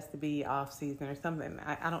something. It has to be off season or something.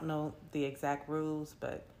 I don't know the exact rules,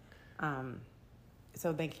 but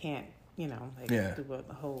so they can't, do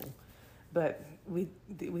a whole. But we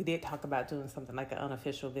did talk about doing something like an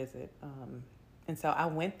unofficial visit, and so I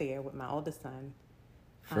went there with my oldest son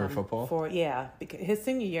for football. Because his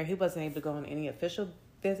senior year he wasn't able to go on any official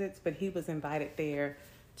visits, but he was invited there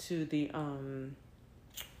to the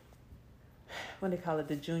what do they call it,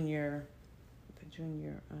 the junior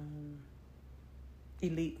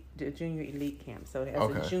elite camp. So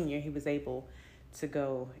as a junior, he was able to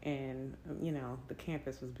go, and the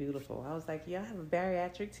campus was beautiful. I was like, I have a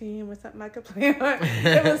bariatric team or something I could play on.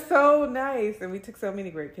 It was so nice, and we took so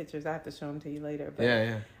many great pictures. I have to show them to you later.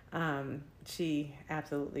 But she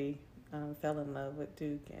absolutely fell in love with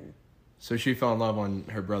Duke, and so she fell in love on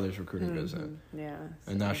her brother's recruiting visit. Yeah.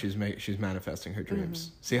 And now she's manifesting her dreams.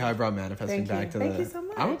 Mm-hmm. See how I brought manifesting back to Thank you so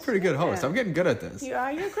much. I'm a pretty good host. I'm getting good at this. You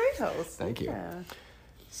are. You're a great host. Thank you. Yeah.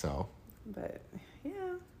 So. But yeah.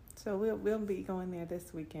 So we'll be going there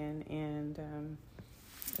this weekend, and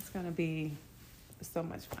it's gonna be so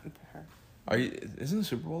much fun for her. Isn't the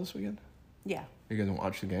Super Bowl this weekend? Yeah. Are you guys gonna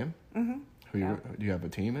watch the game? Mm-hmm. Do you have a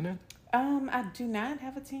team in it? I do not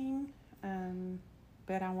have a team.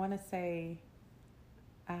 But I want to say,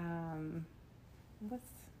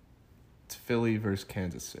 It's Philly versus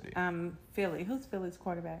Kansas City. Philly. Who's Philly's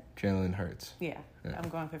quarterback? Jalen Hurts. Yeah, I'm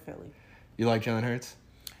going for Philly. You like Jalen Hurts?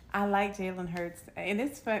 I like Jalen Hurts, and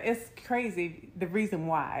it's fun. It's crazy the reason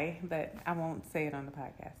why, but I won't say it on the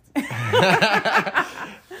podcast.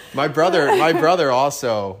 My brother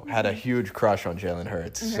also had a huge crush on Jalen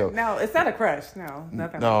Hurts. So no, it's not a crush. No,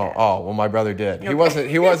 nothing. No, like that. Oh well, my brother did. Okay.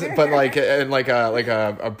 He wasn't, but like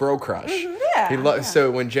a bro crush. Mm-hmm, yeah.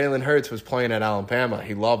 So when Jalen Hurts was playing at Alabama,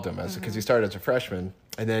 he loved him because he started as a freshman,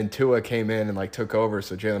 and then Tua came in and took over.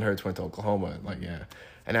 So Jalen Hurts went to Oklahoma.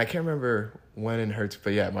 And I can't remember when in Hurts,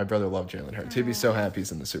 but yeah, my brother loved Jalen Hurts. He'd be so happy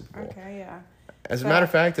he's in the Super Bowl. Okay, yeah. As a matter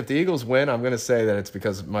of fact, if the Eagles win, I'm going to say that it's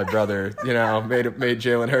because my brother, made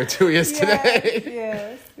Jalen Hurts who he is today.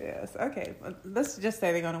 Yes. Okay, well, let's just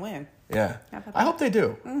say they're going to win. Yeah. I hope they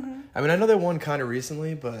do. Mm-hmm. I mean, I know they won kind of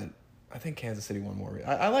recently, but I think Kansas City won more.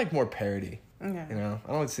 I like more parity. Yeah. I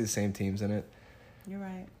don't like to see the same teams in it. You're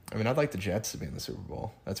right. I mean, I'd like the Jets to be in the Super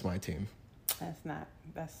Bowl. That's my team.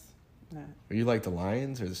 No. Are you like the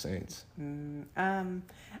Lions or the Saints? I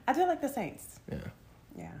do like the Saints. Yeah.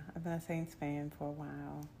 Yeah, I've been a Saints fan for a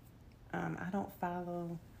while. I don't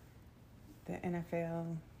follow the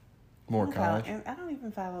NFL. More college? And I don't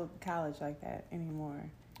even follow college like that anymore.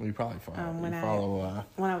 Well, you probably follow.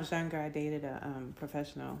 When I was younger, I dated a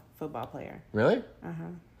professional football player. Really?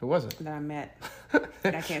 Uh-huh. Who was it? That I met.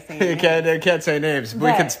 I can't say names. You can't say names.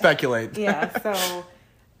 But we can speculate. Yeah, so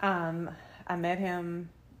I met him.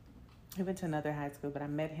 He went to another high school, but I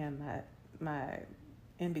met him at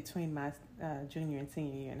in between my junior and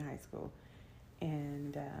senior year in high school,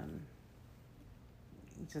 and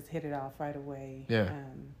just hit it off right away. Yeah.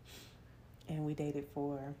 And we dated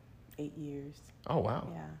for 8 years. Oh wow.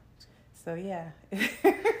 Yeah. So yeah.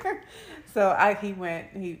 So he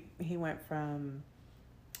went from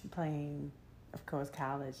playing, of course,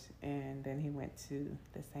 college, and then he went to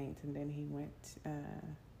the Saints, and then he went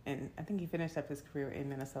and I think he finished up his career in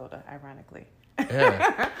Minnesota, ironically.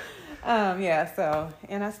 Yeah. So,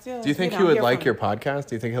 and I still... Do you think he would like your podcast?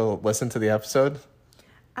 Do you think he'll listen to the episode?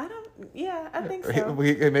 I don't Yeah, I think so.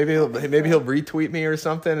 Maybe he'll retweet me or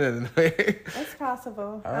something. And it's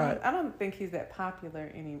possible. All right. I don't think he's that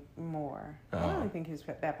popular anymore. Oh. I don't really think he's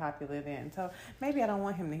that popular then. So maybe I don't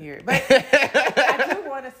want him to hear it. But I do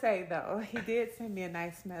want to say, though, he did send me a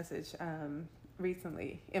nice message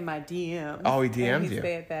recently in my DMs. Oh, he DM'd you. He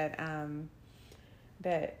said that I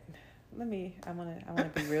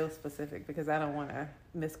want to be real specific because I don't want to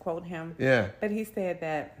misquote him. Yeah. But he said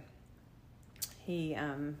that he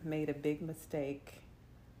made a big mistake.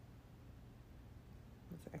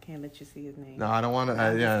 I can't let you see his name. No, I don't want to.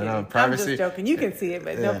 No, privacy. I'm just joking. You can see it,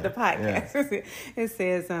 but no, the podcast. Yeah. It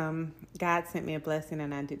says, God sent me a blessing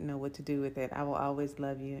and I didn't know what to do with it. I will always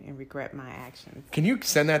love you and regret my actions. Can you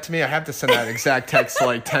send that to me? I have to send that exact text to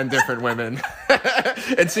like 10 different women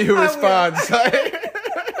and see who responds.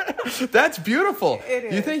 That's beautiful. It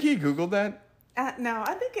is. You think he Googled that? No,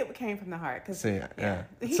 I think it came from the heart. Cause, yeah.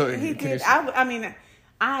 He did. I mean,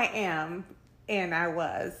 I am and I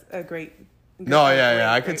was a great.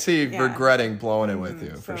 I could see regretting blowing it with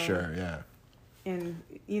you for sure. Yeah. And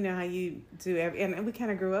you know how you do, and we kind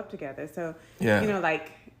of grew up together. So you know,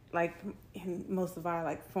 like in most of our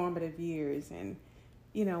like formative years, and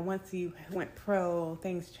you know, once you went pro,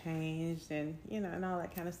 things changed, and you know, and all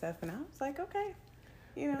that kind of stuff. And I was like, okay.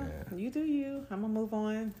 You know, you do you. I'm gonna move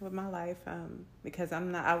on with my life because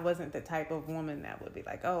I wasn't the type of woman that would be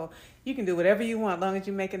like, oh, you can do whatever you want as long as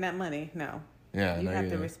you're making that money. No. Yeah. You have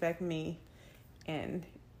to respect me, and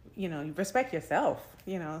you know, you respect yourself.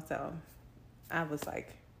 You know, so I was like,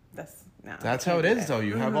 that's how it is, though.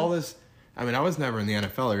 You have all this. I mean, I was never in the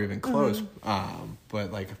NFL or even close,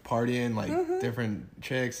 but like partying, like different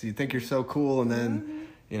chicks. You think you're so cool, and then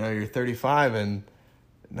you know you're 35 and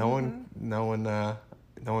no one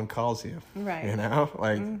calls you. Right. You know?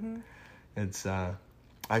 Like, it's, I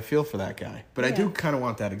feel for that guy. But I do kind of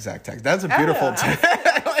want that exact text. That's a beautiful text.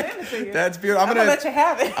 That's beautiful. I'm gonna let you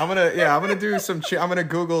have it. I'm gonna do I'm gonna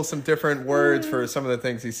Google some different words for some of the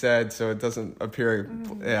things he said so it doesn't appear.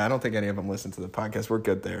 Yeah, I don't think any of them listen to the podcast. We're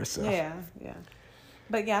good there. So. Yeah.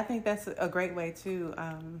 But yeah, I think that's a great way for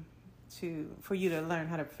you to learn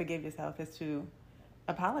how to forgive yourself is to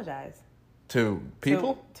apologize. To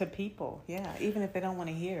people? To people, yeah. Even if they don't want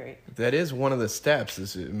to hear it. That is one of the steps,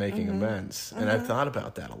 is making amends. And I've thought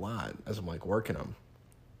about that a lot as I'm like working them.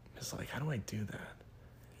 It's like, how do I do that?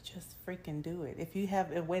 You just freaking do it. If you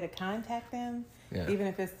have a way to contact them, even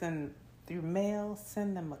if it's through mail,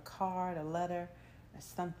 send them a card, a letter, or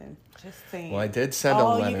something. Just saying. Well, I did send a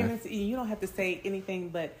letter. You don't have to say anything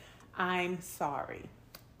but, I'm sorry.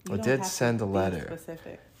 I did send a letter.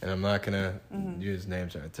 Specific. And I'm not going to use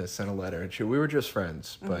names on it, to send a letter. And we were just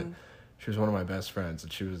friends, but she was one of my best friends.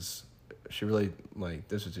 And she really, like,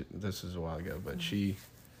 this was a while ago, but she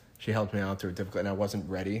helped me out through a difficult, and I wasn't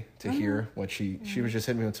ready to hear what she was just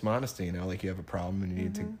hitting me with some honesty, you know, like you have a problem and you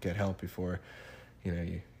need to get help before, you know,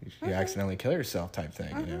 you accidentally kill yourself type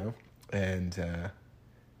thing, you know? And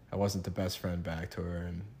I wasn't the best friend back to her,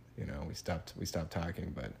 and, you know, we stopped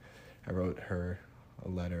talking, but I wrote her a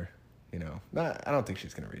letter. You know, I don't think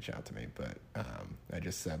she's going to reach out to me, but I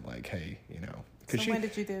just said, like, hey, you know. When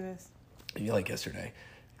did you do this? Like yesterday.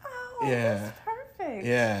 Oh, that's perfect.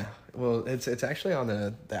 Yeah. Well, it's actually on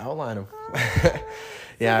the outline of...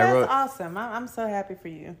 Yeah, I wrote... That's awesome. I'm so happy for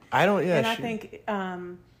you. I don't... Yeah, and I think...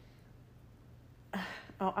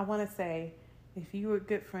 I want to say, if you were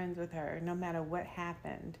good friends with her, no matter what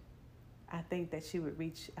happened, I think that she would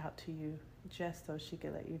reach out to you just so she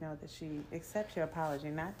could let you know that she accepts your apology,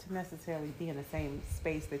 not to necessarily be in the same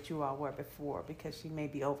space that you all were before, because she may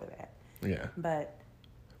be over that. Yeah. But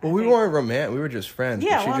well, we weren't romantic. We were just friends.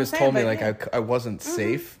 Yeah, but she just told me like I wasn't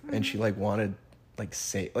safe, and she like wanted like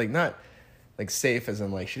safe, like not like safe as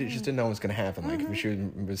in like she just didn't know what was gonna happen. Like if she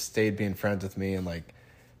was stayed being friends with me and like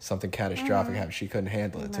something catastrophic happened, she couldn't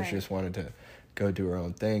handle it, so she just wanted to go do her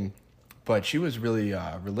own thing. But she was really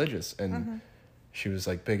religious, and she was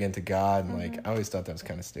like big into God, and like I always thought that was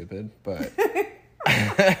kind of stupid, but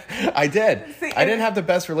I did. See, I didn't have the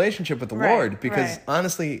best relationship with the Lord because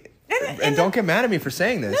honestly, and don't get mad at me for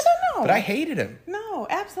saying this, no. but I hated him. No,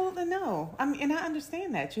 absolutely no. I mean, and I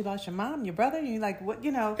understand that you lost your mom, your brother, and you're like, what,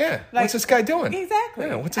 you know? Yeah. Like, what's this guy doing? Exactly.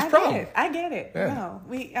 Yeah. What's his problem? I get it. Yeah. No,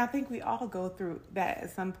 I think we all go through that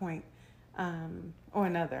at some point or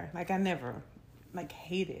another. Like I never like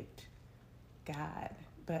hated God,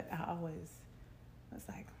 but I always was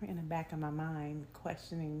like in the back of my mind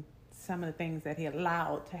questioning some of the things that he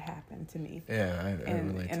allowed to happen to me. Yeah, I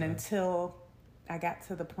relate to that. Until I got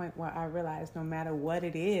to the point where I realized no matter what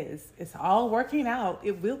it is, it's all working out.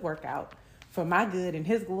 It will work out for my good and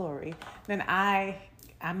his glory. Then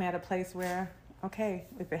I'm at a place where, okay,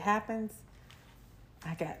 if it happens,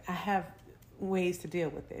 I have ways to deal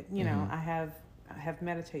with it. You know, I have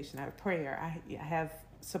meditation, I have prayer, I have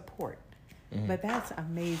support. But that's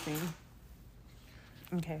amazing.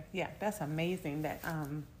 Okay, yeah, that's amazing that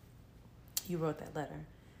you wrote that letter.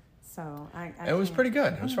 So it was pretty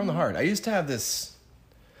good. It was from the heart. I used to have this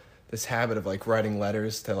habit of like writing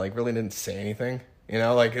letters to like really didn't say anything. You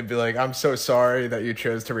know, like it'd be like, I'm so sorry that you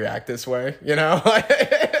chose to react this way. You know,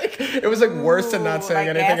 it was like worse than not saying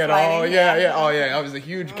like anything at all. Yeah. Oh yeah, I was a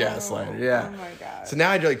huge Oh, gaslighter. Yeah. Oh my God. So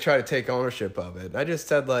now I like try to take ownership of it. I just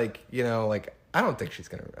said like, you know, like I don't think she's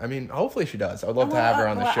gonna. I mean, hopefully she does. I would love to have her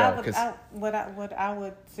on the show because what I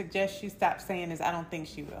would suggest you stop saying is I don't think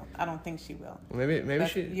she will. I don't think she will. Maybe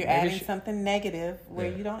you're adding something negative where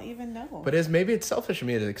you don't even know. But maybe it's selfish of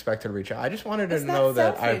me to expect her to reach out. I just wanted her to know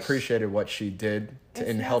that I appreciated what she did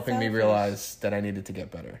in helping me realize that I needed to get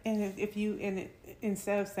better. And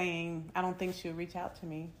instead of saying I don't think she'll reach out to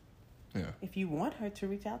me, if you want her to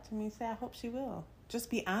reach out to me, say I hope she will. Just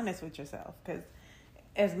be honest with yourself, because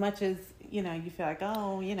as much as, you know, you feel like,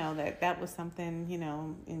 oh, you know, that was something, you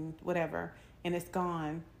know, and whatever, and it's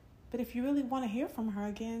gone. But if you really want to hear from her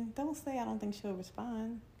again, don't say, I don't think she'll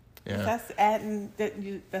respond. Yeah.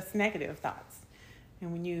 That's negative thoughts.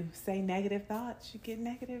 And when you say negative thoughts, you get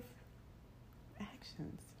negative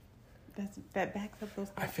actions. That backs up those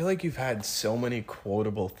thoughts. I feel like you've had so many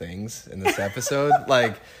quotable things in this episode.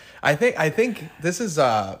 Like, I think this is,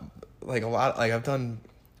 like a lot, like I've done,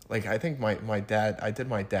 like I think my dad,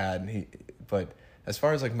 but as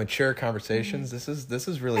far as like mature conversations, this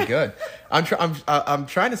is really good. I'm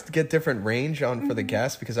trying to get different range on for the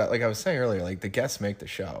guests, because like I was saying earlier, like the guests make the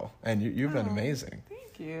show, and you've been amazing.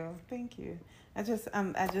 Thank you. I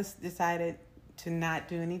just decided to not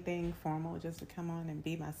do anything formal, just to come on and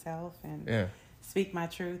be myself and speak my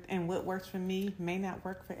truth. And what works for me may not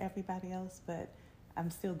work for everybody else, but I'm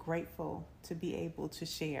still grateful to be able to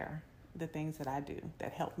share the things that I do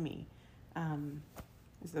that help me.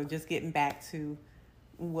 So just getting back to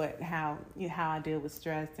how I deal with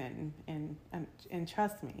stress and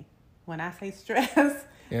trust me, when I say stress,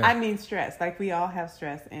 I mean stress. Like we all have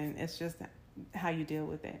stress, and it's just how you deal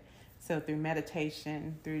with it. So through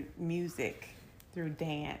meditation, through music, through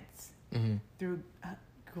dance, through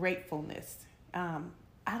gratefulness.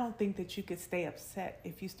 I don't think that you could stay upset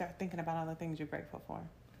if you start thinking about all the things you're grateful for.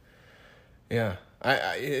 Yeah,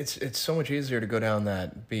 it's so much easier to go down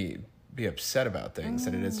that be upset about things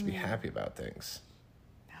than it is to be happy about things.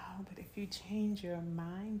 No, but if you change your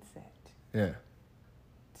mindset. Yeah.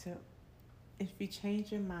 So, if you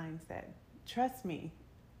change your mindset, trust me,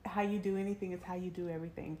 how you do anything is how you do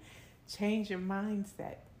everything. Change your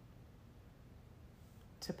mindset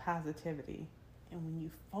to positivity, and when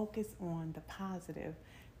you focus on the positive,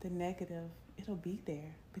 the negative, it'll be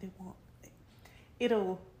there, but it won't.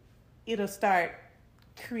 It'll start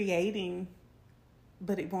creating,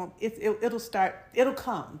 but it won't. It'll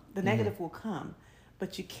come. The negative will come,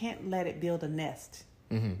 but you can't let it build a nest.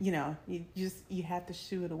 You know, you have to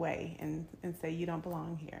shoo it away and say you don't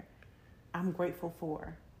belong here. I'm grateful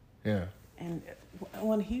for. Yeah. And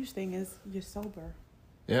one huge thing is you're sober.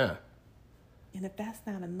 Yeah. And if that's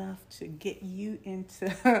not enough to get you into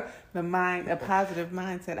a positive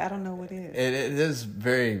mindset, I don't know what is. It is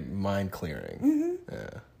very mind clearing. Yeah.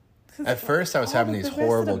 At first, I was having these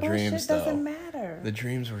horrible dreams, though. Doesn't matter. The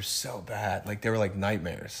dreams were so bad. Like, they were like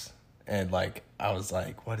nightmares. And, like, I was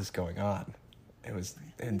like, what is going on? It was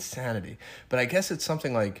insanity. But I guess it's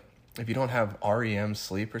something like, if you don't have REM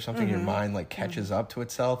sleep or something, your mind, like, catches up to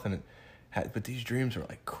itself. But these dreams were,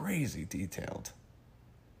 like, crazy detailed.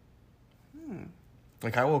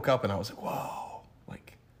 Like, I woke up and I was like, whoa.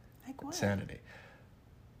 Like what? Insanity.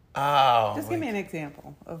 Oh. Just give me an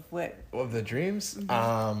example of what. Of the dreams?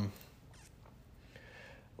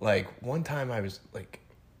 Like, one time I was, like...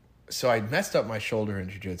 So I messed up my shoulder in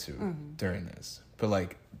jiu-jitsu during this. But,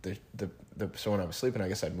 like, so when I was sleeping, I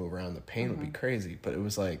guess I'd move around. The pain would be crazy. But it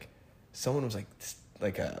was, like... Someone was,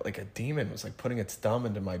 like a demon was, like, putting its thumb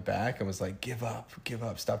into my back and was like, give up.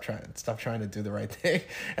 Stop trying to do the right thing.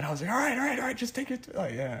 And I was like, all right. Just take it. Oh,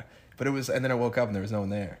 yeah. But it was... And then I woke up and there was no one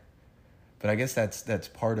there. But I guess that's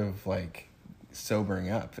part of, like, sobering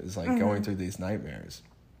up, is, like, going through these nightmares.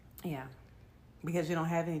 Yeah. Because you don't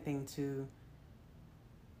have anything to...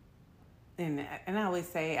 And I always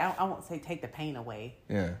say, I won't say take the pain away.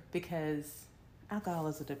 Yeah. Because alcohol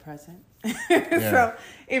is a depressant. So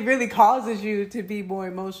it really causes you to be more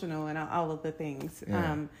emotional and all of the things.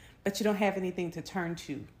 Yeah. But you don't have anything to turn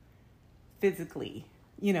to physically,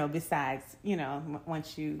 you know, besides, you know,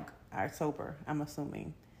 once you are sober, I'm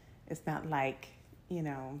assuming. It's not like, you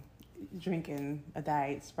know, drinking a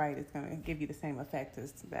diet Sprite is going to give you the same effect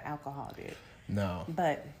as the alcohol did. No.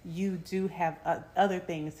 But you do have other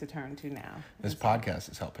things to turn to now. This podcast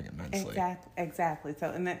is helping immensely. Exactly.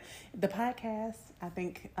 So, and the podcast, I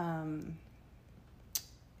think, in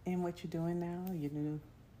what you're doing now, your new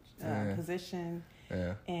position,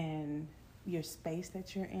 and your space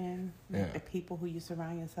that you're in, the people who you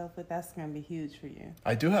surround yourself with, that's going to be huge for you.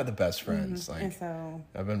 I do have the best friends. Mm-hmm. And so,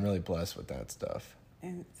 I've been really blessed with that stuff.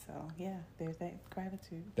 And so, there's that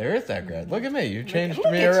gratitude. There is that gratitude. Look at me. You changed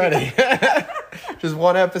me already. Just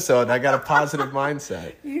one episode, and I got a positive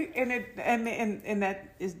mindset. And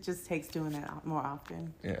that just takes doing that more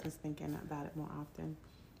often. Yeah. Just thinking about it more often.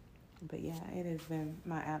 But yeah, it has been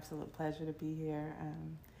my absolute pleasure to be here.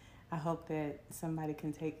 I hope that somebody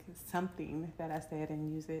can take something that I said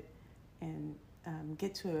and use it and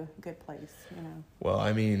get to a good place, you know. Well,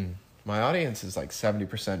 I mean, my audience is like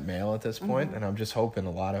 70% male at this point, and I'm just hoping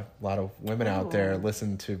a lot of women out there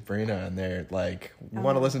listen to Brina and they're like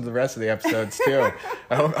want to listen to the rest of the episodes too.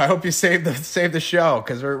 I hope you save the show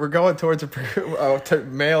because we're going towards a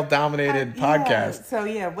male dominated podcast. So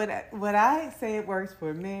what I say it works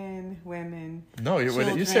for men, women. No,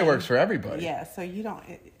 you say it works for everybody. Yeah, so you don't.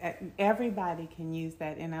 Everybody can use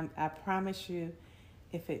that, and I promise you,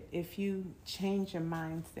 if you change your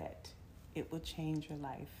mindset, it will change your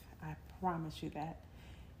life. I promise you that.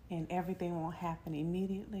 And everything won't happen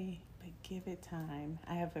immediately, but give it time.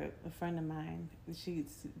 I have a friend of mine.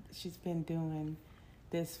 She's been doing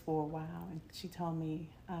this for a while, and she told me,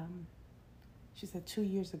 she said 2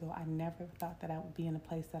 years ago, I never thought that I would be in a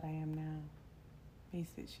place that I am now. She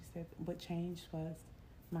said what changed was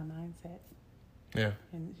my mindset. Yeah.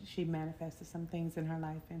 And she manifested some things in her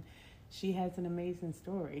life, and she has an amazing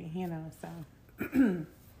story, you know, so...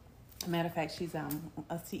 Matter of fact, she's a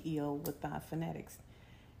CEO with Phonetics,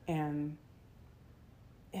 and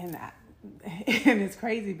it's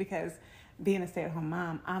crazy because being a stay-at-home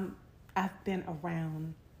mom, I've been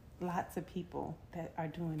around lots of people that are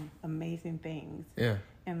doing amazing things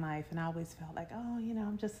in life, and I always felt like, oh, you know,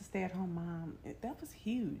 I'm just a stay-at-home mom. That was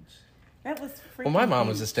huge. That was freaking Well, my mom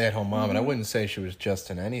huge. was a stay-at-home mom, and I wouldn't say she was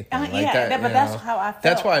just in anything like that. that. But that's how I felt.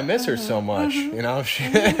 That's why I miss her so much. You know, if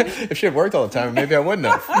she had worked all the time, maybe I wouldn't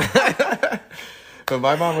have. But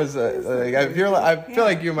my mom was. I feel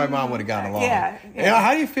like you and my mom would have gotten along. Yeah. You know,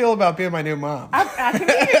 how do you feel about being my new mom? I can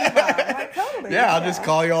be your mom. Like, totally. Yeah, I'll just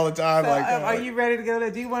call you all the time. So, like, are you ready to go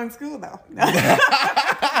to D1 school though?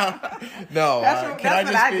 No, can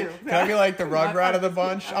I be like the rug rat of the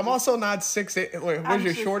bunch? I'm also not 6'8". Wait, what's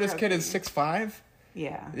your shortest kid is 6'5"?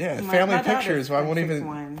 Yeah. Yeah, family pictures. I won't even.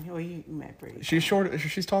 6'1". Well, you met Bree. She's short.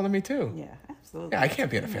 She's taller than me too. Yeah, absolutely. Yeah, I can't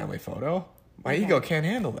be in a family photo. My ego can't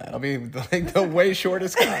handle that. I mean, like the way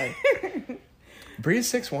shortest guy.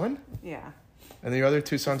 Bree's 6'1"? Yeah. And the other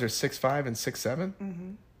two sons are 6'5" and 6'7"?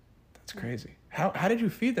 Mm-hmm. That's crazy. How did you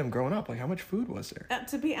feed them growing up? Like, how much food was there?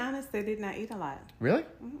 To be honest, they did not eat a lot. Really?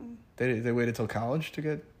 Mm-mm. They waited till college to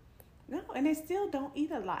get... No, and they still don't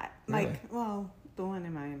eat a lot. Really? Like, well, the one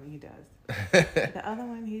in Miami, he does. The other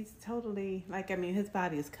one, he's totally... Like, I mean, his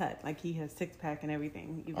body is cut. Like, he has six-pack and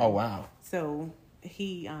everything. Oh, wow. So,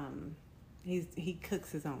 he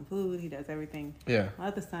cooks his own food. He does everything. Yeah. My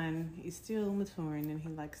other son, he's still maturing, and he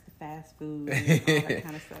likes the fast food and all that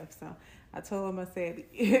kind of stuff. So I told him, I said,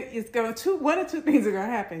 one or two things are gonna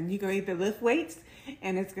happen. You're gonna either lift weights,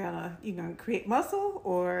 and you're gonna create muscle,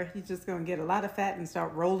 or you're just gonna get a lot of fat and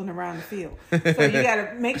start rolling around the field. So you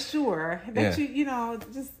gotta make sure that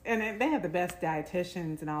and they have the best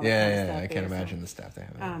dietitians and all that kind of stuff. I can't imagine the stuff they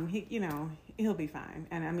have. He'll be fine,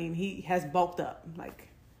 and I mean, he has bulked up like.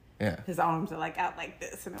 Yeah. His arms are like out like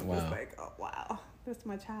this, and I'm just like, oh wow, that's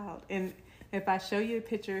my child. And if I show you a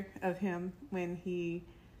picture of him when he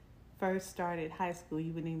first started high school,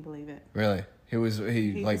 you wouldn't even believe it. Really? He was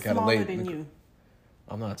got a late. Than you.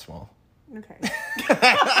 I'm not small. Okay.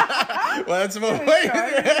 Well, that's about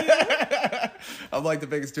I'm like the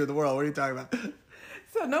biggest dude in the world. What are you talking about?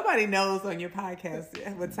 So nobody knows on your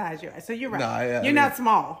podcast what size you are. So you're right. No, you're not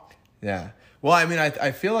small. Yeah. Well, I mean,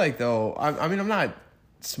 I feel like though. I'm not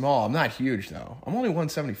small. I'm not huge though. I'm only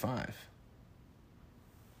 175.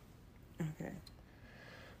 Okay.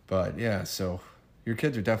 But yeah, so your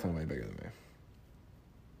kids are definitely way bigger than me.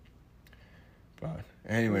 But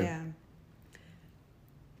anyway, yeah.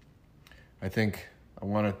 I think I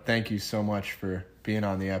want to thank you so much for being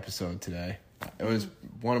on the episode today. It was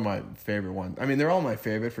one of my favorite ones. I mean, they're all my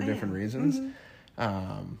favorite for different reasons.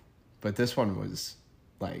 Mm-hmm. But this one was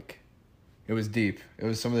like, it was deep. It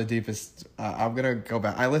was some of the deepest. I'm going to go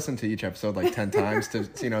back. I listened to each episode like 10 times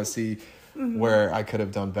to, see where I could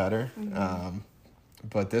have done better. Mm-hmm.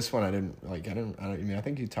 But this one I didn't like. I mean, I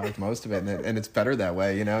think you talked most of it, and it's better that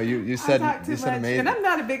way. You know, you said amazing. And I'm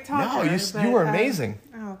not a big talker. No, you were amazing.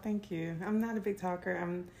 Oh, thank you. I'm not a big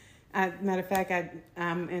talker. Matter of fact,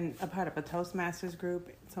 I'm in a part of a Toastmasters group,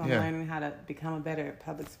 so I'm learning how to become a better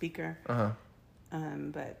public speaker.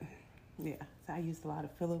 But yeah, so I use a lot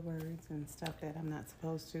of filler words and stuff that I'm not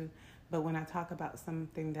supposed to. But when I talk about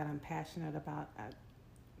something that I'm passionate about,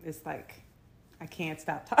 it's like I can't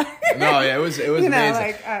stop talking. No, yeah, it was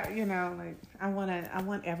amazing. I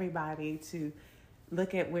want everybody to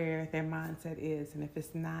look at where their mindset is, and if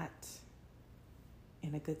it's not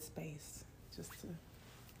in a good space, just to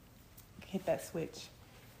hit that switch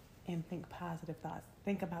and think positive thoughts.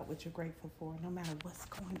 Think about what you're grateful for, no matter what's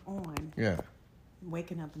going on. Yeah.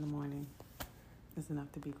 Waking up in the morning is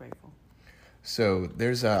enough to be grateful. So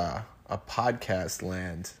there's a podcast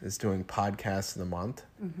land is doing podcast of the month.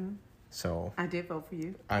 Mm-hmm. So I did vote for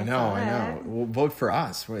you. I know. Well, vote for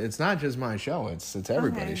us. It's not just my show. It's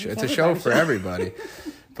everybody's show. It's a show for everybody.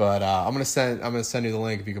 But I'm gonna send you the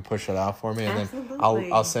link if you could push it out for me, and Absolutely.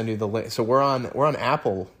 then I'll send you the link. So we're on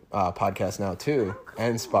Apple Podcast now too,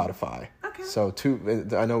 and Spotify. Okay. So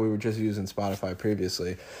I know we were just using Spotify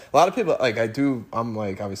previously. A lot of people I'm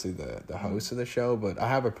like obviously the host of the show, but I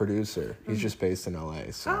have a producer. He's just based in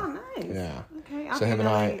LA. So, oh, nice. Yeah. Okay. So him and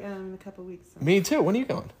I. In a couple of weeks. So. Me too. When are you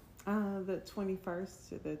going? The 21st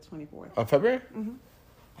to the 24th. Of February? Mm-hmm.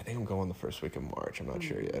 I think I'm going the first week of March. I'm not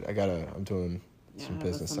sure yet. I'm doing some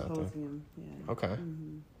business out there. Yeah. Okay.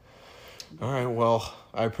 Mm-hmm. All right. Well,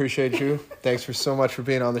 I appreciate you. Thanks so much for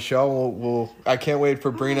being on the show. I can't wait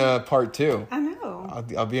for Brina Part 2. I know.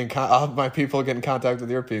 I'll have my people get in contact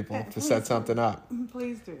with your people to set something up.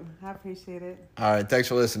 Please do. I appreciate it. All right. Thanks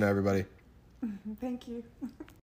for listening, everybody. Thank you.